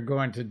they're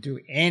going to do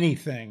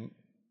anything,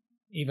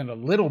 even a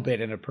little bit,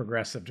 in a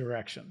progressive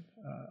direction.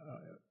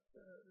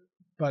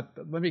 But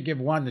let me give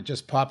one that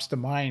just pops to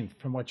mind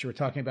from what you were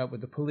talking about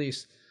with the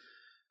police.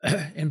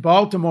 In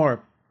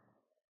Baltimore,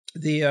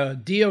 the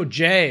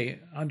DOJ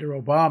under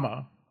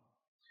Obama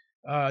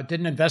did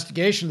an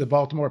investigation of the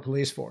Baltimore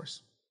police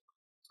force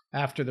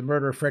after the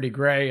murder of Freddie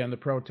Gray and the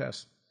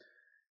protests.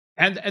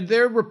 And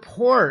their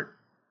report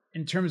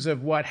in terms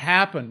of what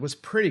happened was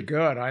pretty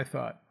good, I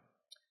thought.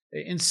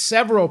 In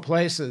several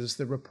places,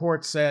 the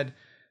report said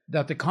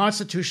that the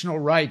constitutional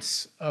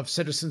rights of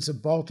citizens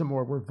of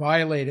Baltimore were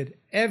violated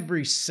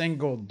every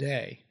single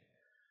day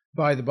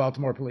by the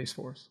Baltimore police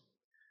force.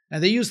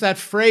 And they use that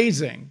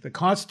phrasing, the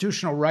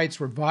constitutional rights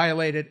were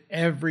violated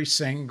every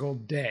single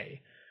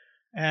day.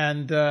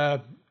 And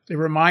it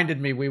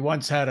reminded me, we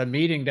once had a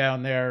meeting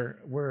down there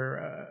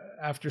where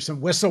after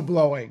some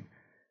whistleblowing,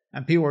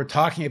 and people were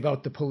talking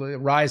about the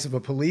rise of a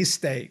police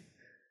state.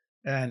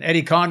 And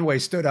Eddie Conway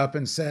stood up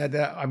and said,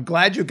 I'm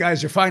glad you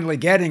guys are finally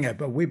getting it,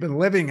 but we've been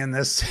living in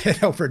this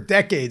for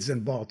decades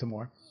in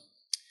Baltimore.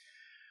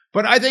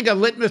 But I think a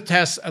litmus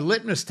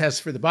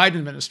test for the Biden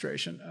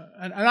administration,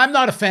 and I'm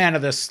not a fan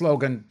of this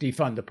slogan,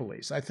 defund the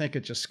police. I think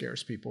it just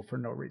scares people for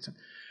no reason.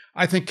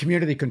 I think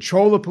community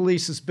control of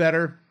police is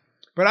better,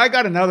 but I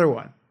got another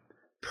one.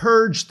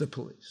 Purge the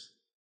police.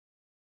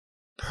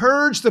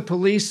 Purge the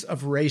police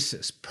of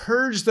racists.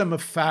 Purge them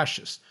of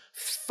fascists.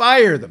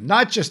 Fire them.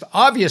 Not just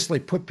obviously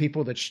put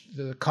people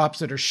the cops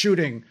that are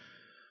shooting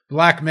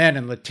black men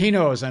and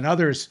Latinos and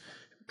others,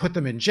 put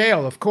them in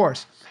jail, of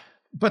course.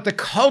 But the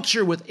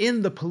culture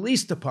within the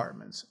police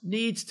departments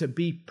needs to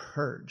be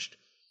purged.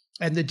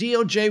 And the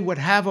DOJ would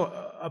have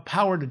a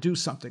power to do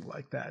something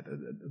like that.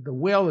 The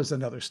will is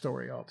another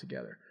story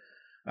altogether.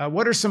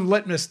 What are some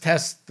litmus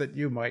tests that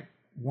you might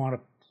want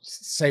to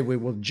say we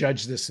will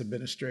judge this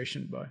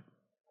administration by?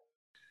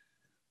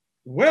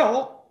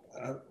 Well,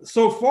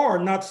 so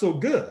far, not so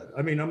good.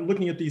 I mean, I'm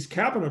looking at these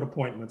cabinet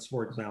appointments,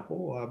 for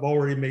example. I've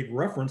already made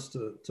reference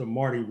to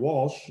Marty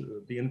Walsh,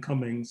 the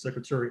incoming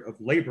Secretary of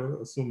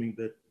Labor, assuming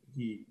that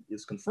he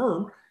is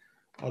confirmed.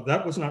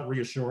 That was not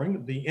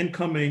reassuring. The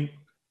incoming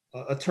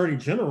Attorney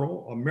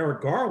General,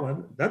 Merrick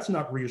Garland, that's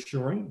not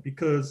reassuring,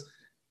 because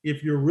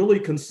if you're really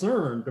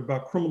concerned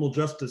about criminal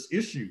justice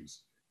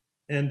issues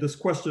and this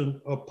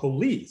question of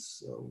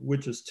police,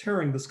 which is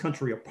tearing this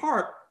country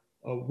apart,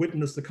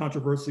 witness the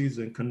controversies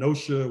in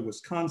Kenosha,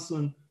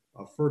 Wisconsin,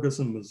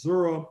 Ferguson,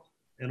 Missouri,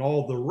 and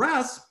all the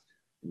rest,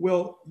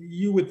 well,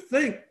 you would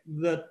think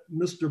that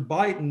Mr.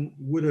 Biden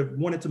would have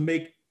wanted to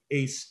make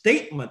a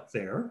statement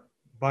there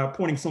by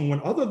appointing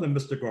someone other than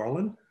Mr.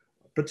 Garland,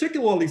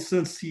 particularly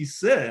since he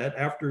said,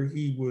 after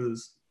he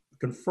was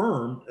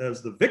confirmed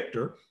as the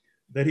victor,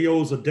 that he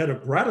owes a debt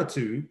of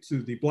gratitude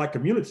to the Black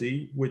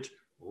community, which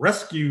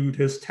rescued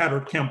his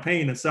tattered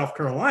campaign in South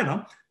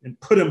Carolina and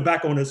put him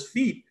back on his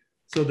feet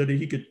so that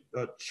he could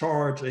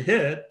charge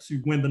ahead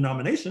to win the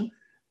nomination.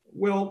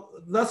 Well,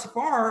 thus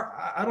far,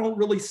 I don't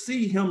really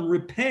see him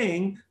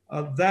repaying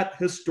that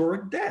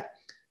historic debt.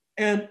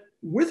 And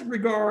with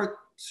regard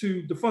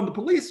to defund the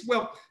police,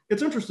 well,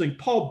 it's interesting.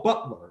 Paul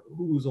Butler,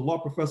 who's a law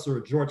professor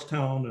at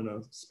Georgetown and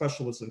a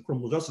specialist in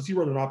criminal justice, he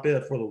wrote an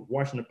op-ed for the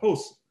Washington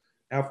Post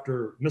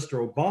after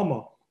Mr.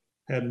 Obama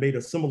had made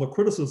a similar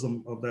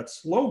criticism of that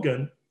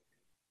slogan.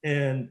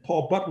 And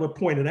Paul Butler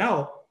pointed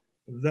out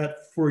that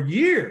for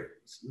years,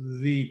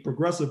 the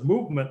progressive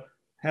movement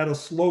had a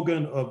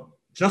slogan of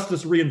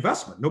justice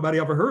reinvestment. Nobody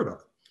ever heard of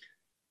it.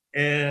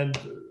 And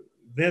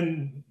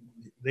then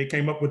they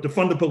came up with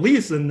defund the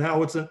police, and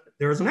now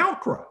there's an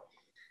outcry.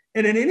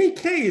 And in any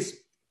case,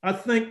 I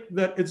think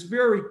that it's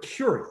very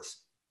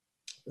curious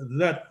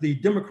that the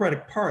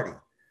Democratic Party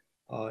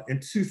in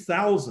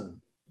 2000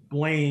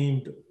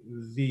 blamed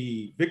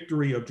the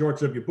victory of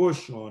George W.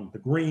 Bush on the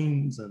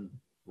Greens and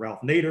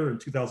Ralph Nader. In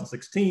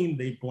 2016,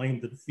 they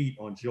blamed the defeat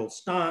on Jill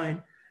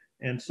Stein.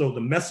 And so the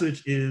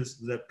message is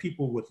that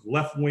people with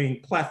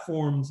left-wing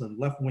platforms and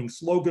left-wing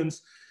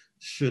slogans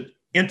should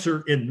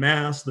enter en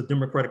masse the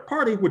Democratic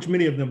Party, which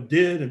many of them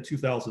did in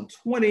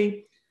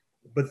 2020.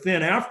 But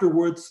then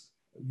afterwards,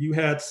 you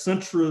had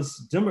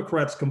centrist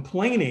Democrats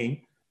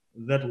complaining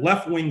that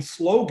left-wing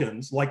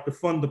slogans like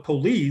defund the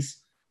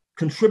police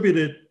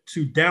contributed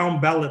to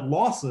down-ballot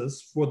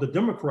losses for the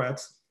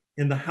Democrats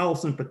in the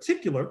House in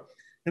particular.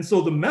 And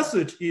so the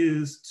message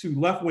is to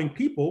left-wing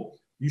people,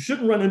 you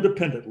shouldn't run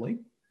independently.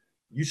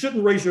 You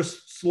shouldn't raise your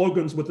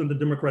slogans within the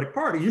Democratic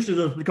Party. You should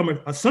just become a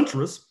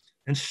centrist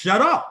and shut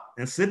up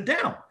and sit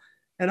down.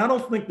 And I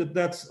don't think that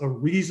that's a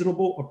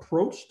reasonable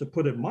approach, to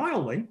put it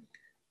mildly.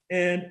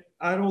 And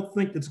I don't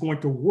think it's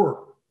going to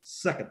work,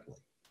 secondly.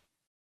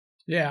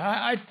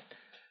 Yeah,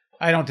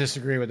 I don't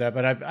disagree with that,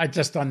 but I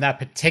just, on that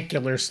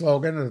particular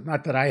slogan,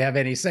 not that I have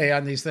any say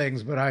on these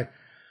things, but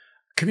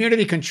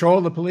community control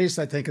of the police,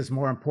 I think, is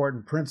more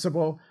important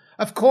principle.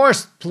 Of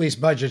course, police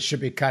budgets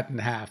should be cut in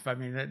half. I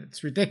mean,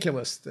 it's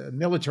ridiculous, the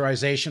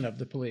militarization of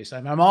the police.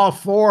 I'm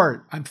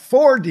for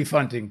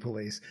defunding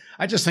police.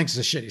 I just think it's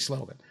a shitty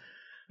slogan.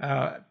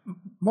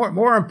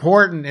 More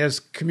important is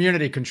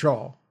community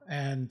control.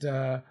 And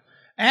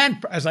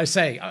as I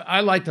say, I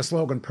like the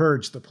slogan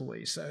 "Purge the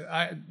police."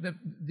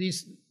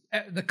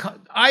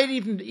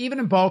 Even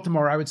in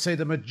Baltimore, I would say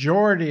the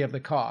majority of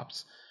the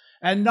cops,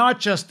 and not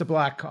just the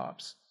black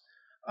cops,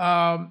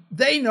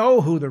 they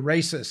know who the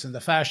racists and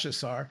the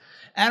fascists are.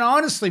 And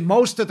honestly,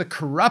 most of the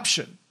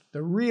corruption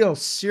the real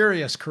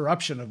serious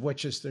corruption of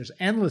which is there's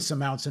endless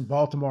amounts in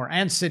Baltimore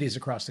and cities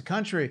across the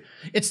country,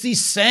 it's these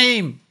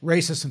same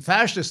racists and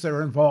fascists that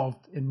are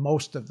involved in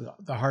most of the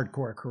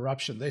hardcore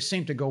corruption. They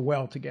seem to go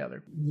well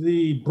together.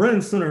 The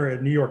Brennan Center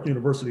at New York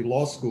University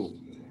Law School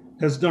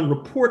has done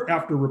report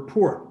after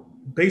report,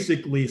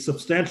 basically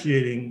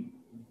substantiating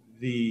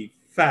the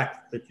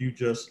fact that you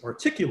just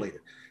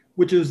articulated,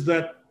 which is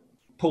that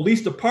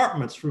police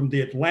departments from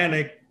the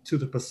Atlantic to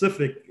the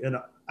Pacific and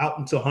out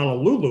into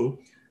Honolulu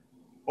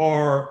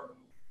are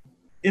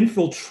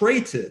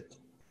infiltrated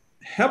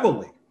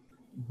heavily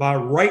by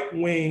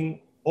right-wing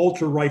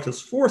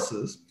ultra-righteous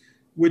forces,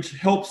 which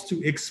helps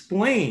to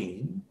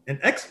explain and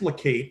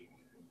explicate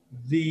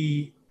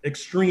the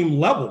extreme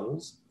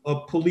levels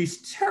of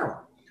police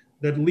terror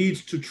that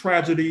leads to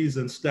tragedies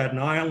in Staten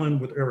Island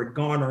with Eric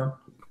Garner,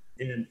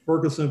 in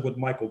Ferguson with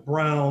Michael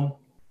Brown,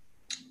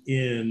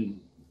 in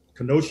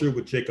Kenosha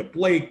with Jacob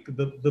Blake.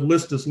 The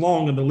list is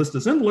long and the list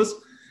is endless.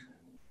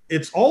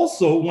 It's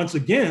also, once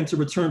again, to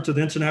return to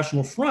the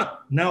international front,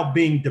 now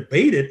being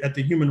debated at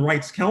the Human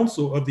Rights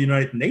Council of the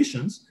United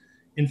Nations.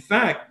 In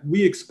fact,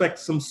 we expect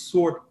some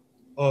sort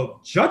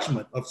of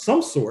judgment of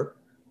some sort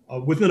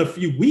within a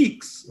few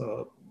weeks,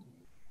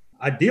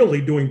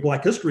 ideally during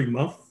Black History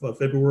Month,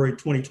 February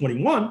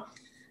 2021.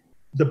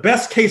 The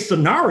best case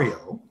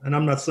scenario, and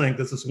I'm not saying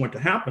this is going to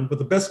happen, but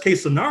the best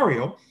case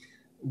scenario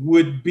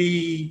would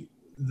be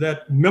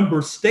that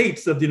member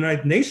states of the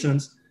United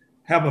Nations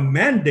have a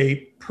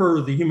mandate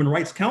per the Human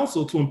Rights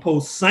Council to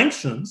impose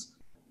sanctions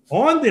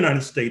on the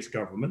United States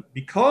government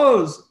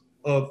because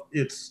of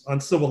its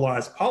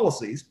uncivilized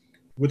policies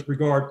with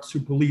regard to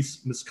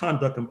police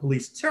misconduct and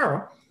police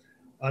terror,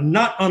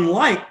 not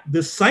unlike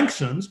the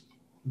sanctions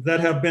that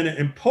have been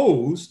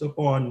imposed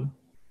upon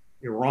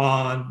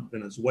Iran,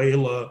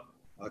 Venezuela,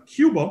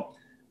 Cuba.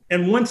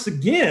 And once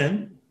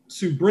again,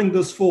 to bring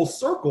this full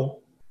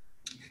circle,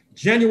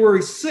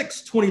 January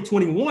 6,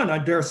 2021, I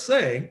dare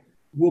say,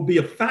 will be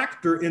a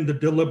factor in the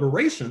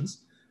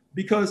deliberations,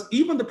 because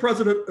even the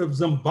president of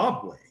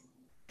Zimbabwe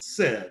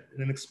said,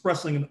 in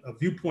expressing a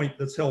viewpoint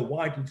that's held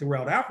widely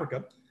throughout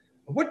Africa,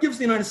 what gives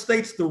the United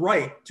States the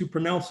right to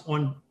pronounce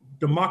on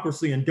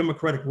democracy and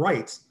democratic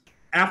rights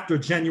after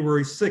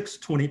January 6,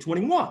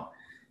 2021?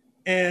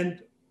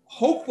 And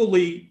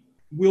hopefully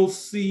we'll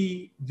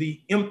see the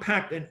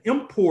impact and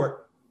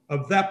import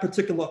of that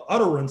particular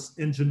utterance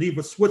in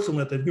Geneva,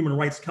 Switzerland, at the Human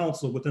Rights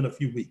Council within a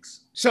few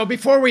weeks. So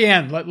before we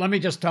end, let me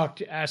just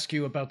ask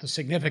you about the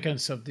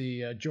significance of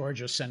the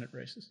Georgia Senate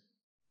races.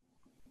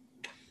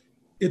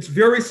 It's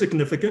very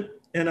significant,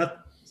 and I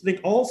think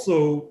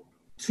also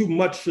too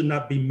much should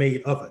not be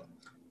made of it.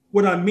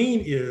 What I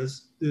mean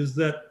is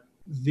that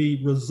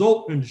the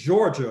result in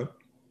Georgia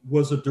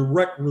was a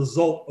direct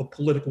result of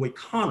political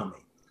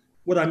economy.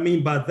 What I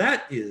mean by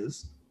that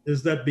is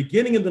that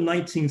beginning in the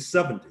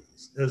 1970s,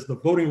 as the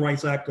Voting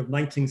Rights Act of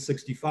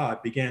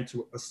 1965 began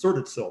to assert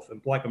itself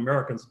and Black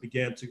Americans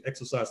began to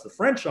exercise the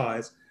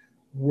franchise,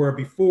 where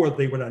before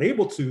they were not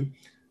able to,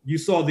 you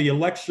saw the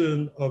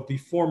election of the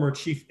former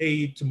chief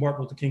aide to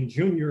Martin Luther King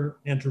Jr.,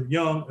 Andrew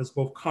Young, as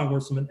both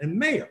congressman and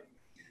mayor.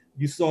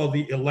 You saw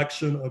the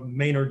election of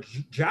Maynard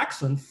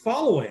Jackson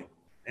following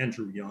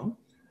Andrew Young.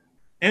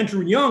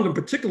 Andrew Young, in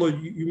particular,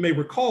 you may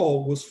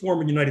recall, was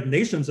former United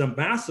Nations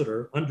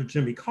ambassador under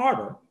Jimmy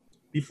Carter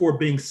before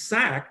being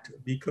sacked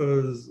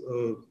because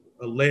of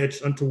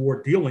alleged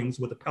untoward dealings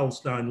with the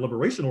Palestine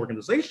Liberation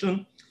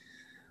Organization.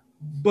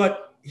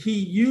 But he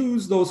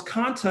used those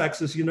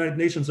contacts as United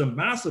Nations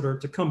ambassador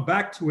to come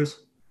back to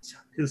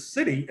his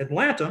city,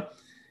 Atlanta,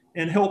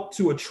 and help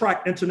to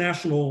attract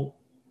international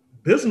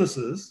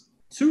businesses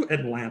to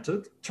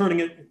Atlanta,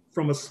 turning it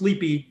from a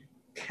sleepy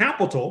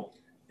capital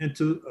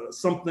into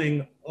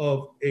something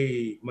of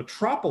a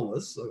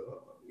metropolis,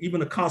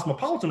 even a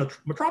cosmopolitan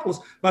metropolis.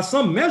 By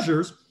some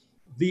measures,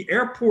 the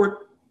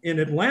airport in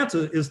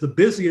Atlanta is the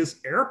busiest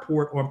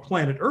airport on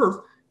planet Earth.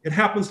 It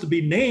happens to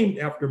be named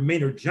after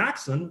Maynard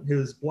Jackson,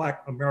 his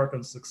Black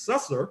American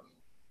successor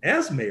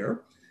as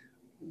mayor.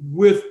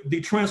 With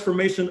the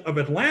transformation of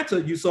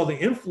Atlanta, you saw the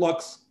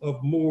influx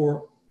of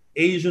more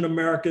Asian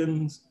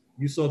Americans.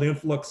 You saw the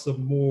influx of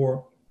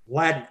more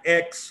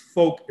Latinx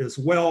folk as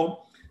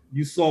well.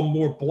 You saw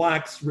more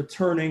Blacks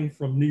returning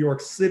from New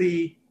York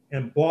City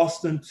and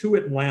Boston to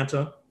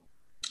Atlanta.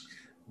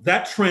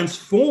 That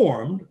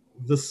transformed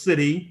the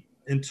city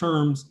in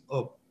terms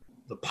of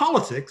the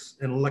politics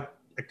and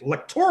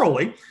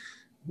electorally,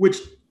 which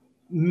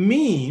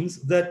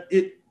means that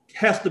it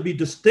has to be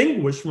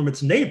distinguished from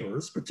its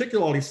neighbors,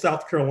 particularly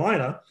South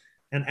Carolina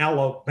and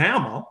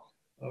Alabama,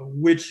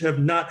 which have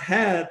not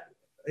had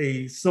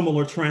a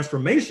similar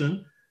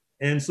transformation.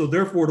 And so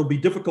therefore, it'll be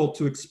difficult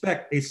to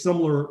expect a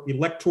similar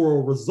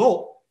electoral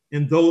result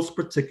in those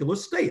particular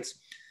states.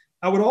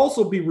 I would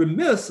also be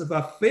remiss if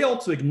I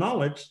failed to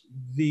acknowledge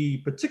the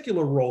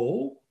particular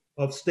role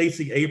of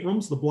Stacey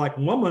Abrams, the Black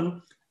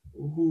woman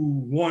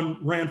who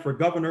ran for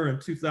governor in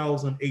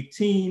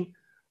 2018,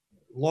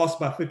 lost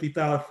by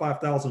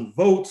 55,000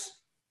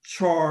 votes,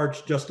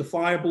 charged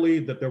justifiably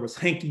that there was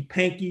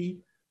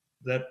hanky-panky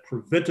that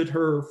prevented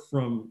her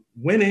from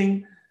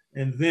winning,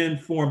 and then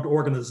formed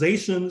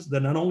organizations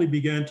that not only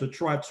began to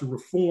try to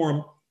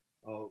reform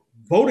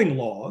voting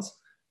laws,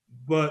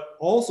 but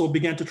also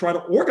began to try to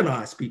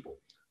organize people,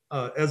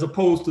 as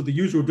opposed to the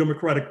usual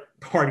Democratic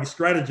Party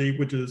strategy,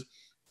 which is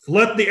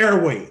flood the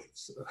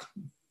airwaves,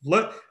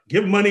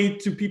 give money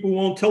to people who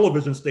own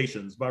television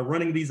stations by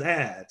running these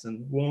ads,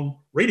 and who own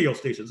radio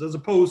stations, as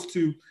opposed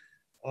to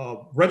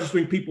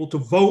registering people to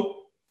vote,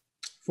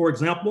 for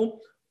example,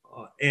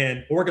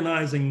 and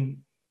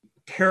organizing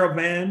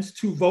caravans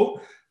to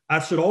vote. I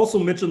should also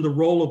mention the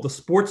role of the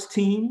sports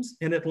teams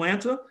in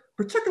Atlanta,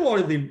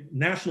 particularly the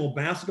National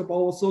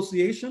Basketball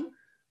Association,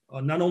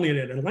 not only in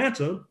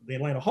Atlanta, the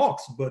Atlanta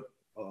Hawks, but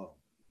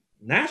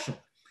nationally.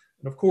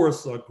 And of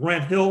course,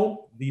 Grant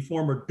Hill, the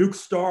former Duke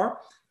star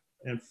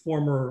and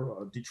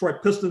former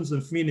Detroit Pistons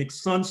and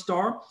Phoenix Sun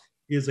star,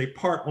 is a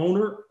part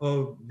owner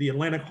of the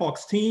Atlanta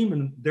Hawks team,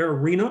 and their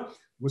arena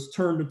was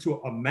turned into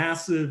a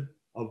massive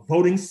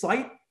voting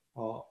site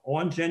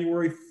on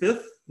January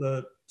 5th,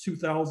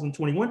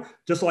 2021,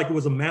 just like it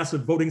was a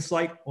massive voting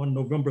site on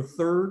November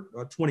 3rd,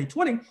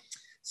 2020.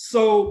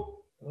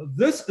 So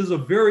this is a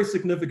very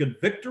significant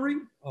victory.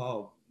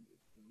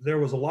 There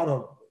was a lot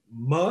of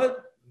mud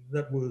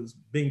that was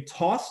being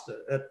tossed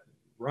at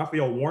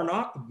Raphael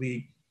Warnock,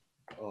 the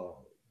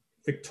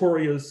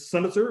victorious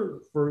senator,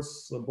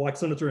 first Black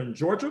senator in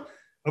Georgia.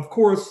 Of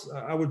course,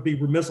 I would be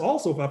remiss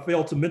also if I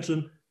failed to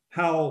mention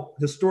how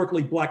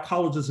historically Black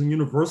colleges and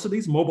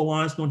universities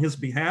mobilized on his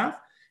behalf,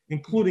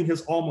 including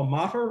his alma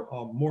mater,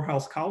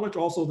 Morehouse College,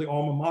 also the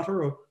alma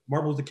mater of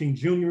Martin Luther King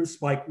Jr.,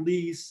 Spike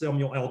Lee,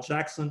 Samuel L.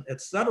 Jackson,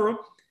 etc.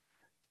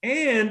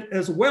 And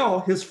as well,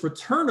 his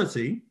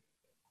fraternity,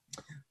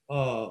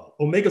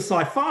 Omega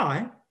Psi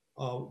Phi,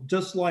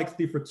 just like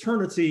the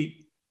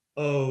fraternity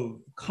of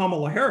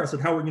Kamala Harris at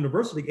Howard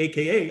University,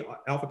 AKA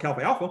Alpha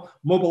Kappa Alpha,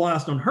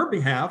 mobilized on her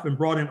behalf and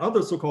brought in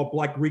other so-called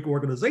Black Greek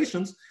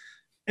organizations.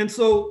 And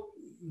so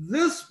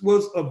this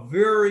was a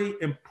very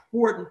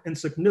important and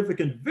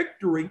significant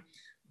victory.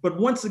 But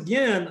once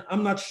again,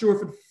 I'm not sure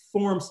if it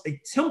forms a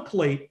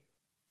template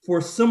for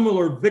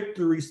similar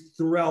victories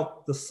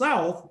throughout the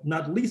South,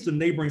 not least in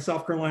neighboring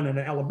South Carolina and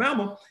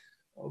Alabama.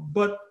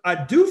 But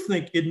I do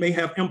think it may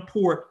have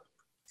import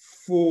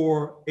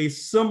for a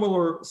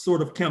similar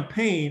sort of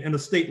campaign in a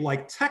state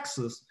like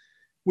Texas,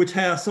 which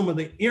has some of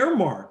the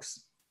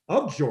earmarks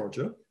of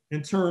Georgia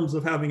in terms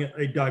of having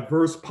a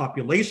diverse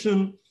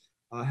population,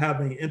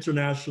 having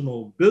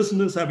international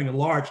business, having a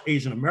large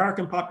Asian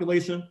American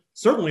population,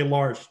 certainly a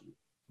large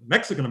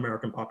Mexican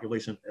American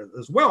population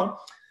as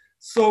well.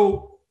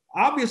 So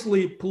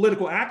obviously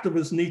political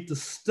activists need to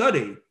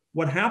study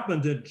what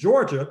happened in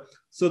Georgia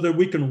so that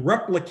we can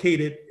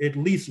replicate it at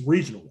least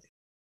regionally.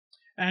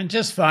 And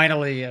just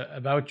finally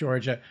about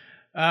Georgia,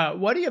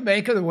 what do you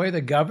make of the way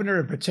the governor,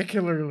 and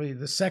particularly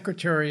the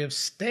Secretary of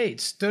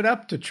State, stood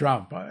up to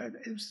Trump? I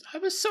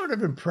was sort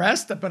of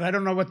impressed, but I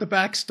don't know what the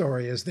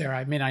backstory is there.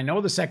 I mean, I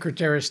know the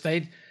Secretary of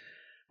State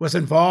was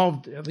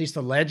involved, at least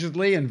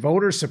allegedly, in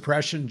voter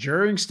suppression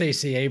during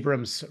Stacey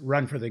Abrams'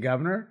 run for the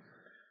governor.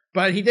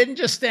 But he didn't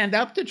just stand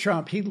up to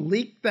Trump. He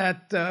leaked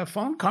that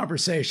phone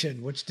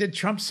conversation, which did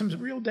Trump some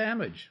real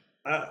damage.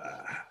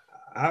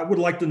 I would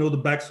like to know the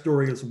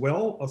backstory as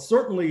well.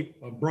 Certainly,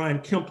 Brian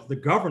Kemp, the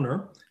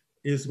governor,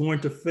 is going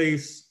to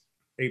face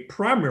a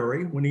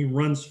primary when he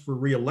runs for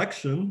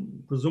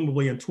re-election,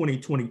 presumably in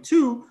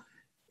 2022.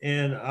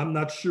 And I'm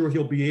not sure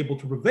he'll be able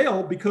to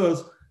prevail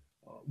because,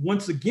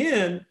 once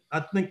again, I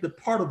think that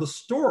part of the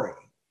story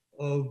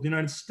of the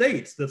United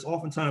States that's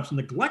oftentimes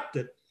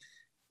neglected,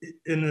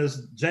 and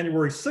as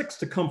January 6th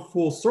to come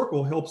full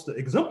circle helps to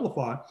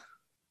exemplify,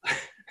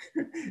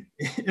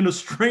 in a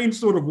strange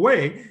sort of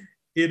way,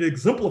 it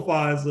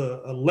exemplifies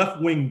a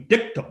left-wing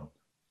dictum,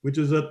 which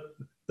is that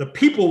the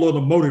people are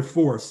the motive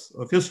force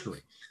of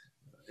history.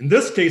 In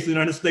this case, the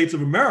United States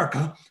of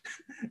America,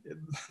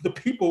 the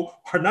people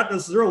are not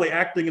necessarily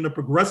acting in a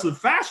progressive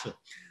fashion.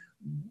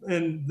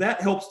 And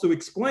that helps to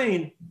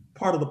explain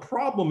part of the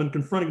problem in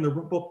confronting the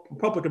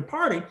Republican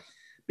Party,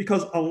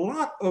 because a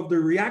lot of the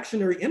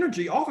reactionary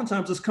energy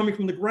oftentimes is coming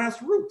from the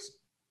grassroots.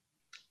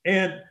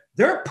 And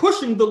they're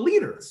pushing the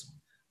leaders.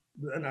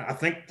 And I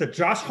think that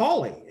Josh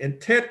Hawley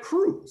and Ted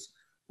Cruz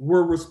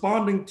were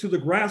responding to the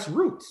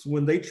grassroots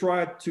when they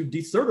tried to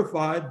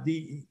decertify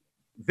the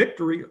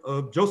victory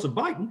of Joseph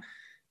Biden.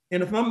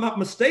 And if I'm not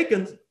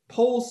mistaken,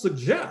 polls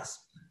suggest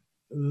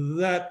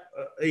that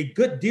a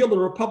good deal of the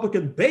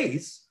Republican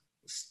base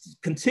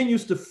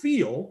continues to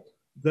feel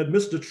that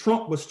Mr.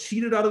 Trump was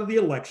cheated out of the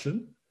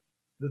election,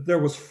 that there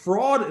was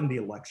fraud in the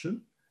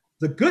election.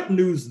 The good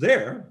news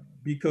there,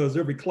 because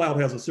every cloud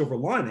has a silver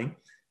lining,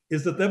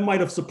 is that might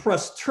have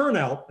suppressed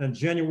turnout on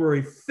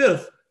January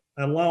 5th,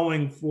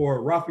 allowing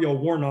for Raphael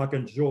Warnock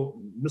and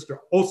Mr.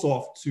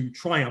 Ossoff to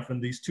triumph in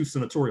these two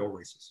senatorial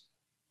races.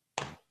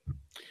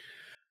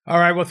 All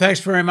right. Well, thanks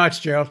very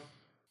much, Gerald.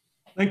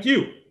 Thank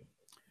you.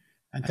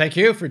 And thank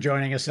you for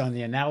joining us on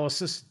the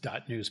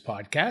Analysis.news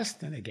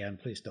podcast. And again,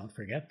 please don't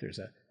forget, there's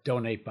a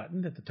donate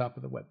button at the top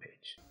of the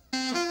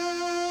webpage.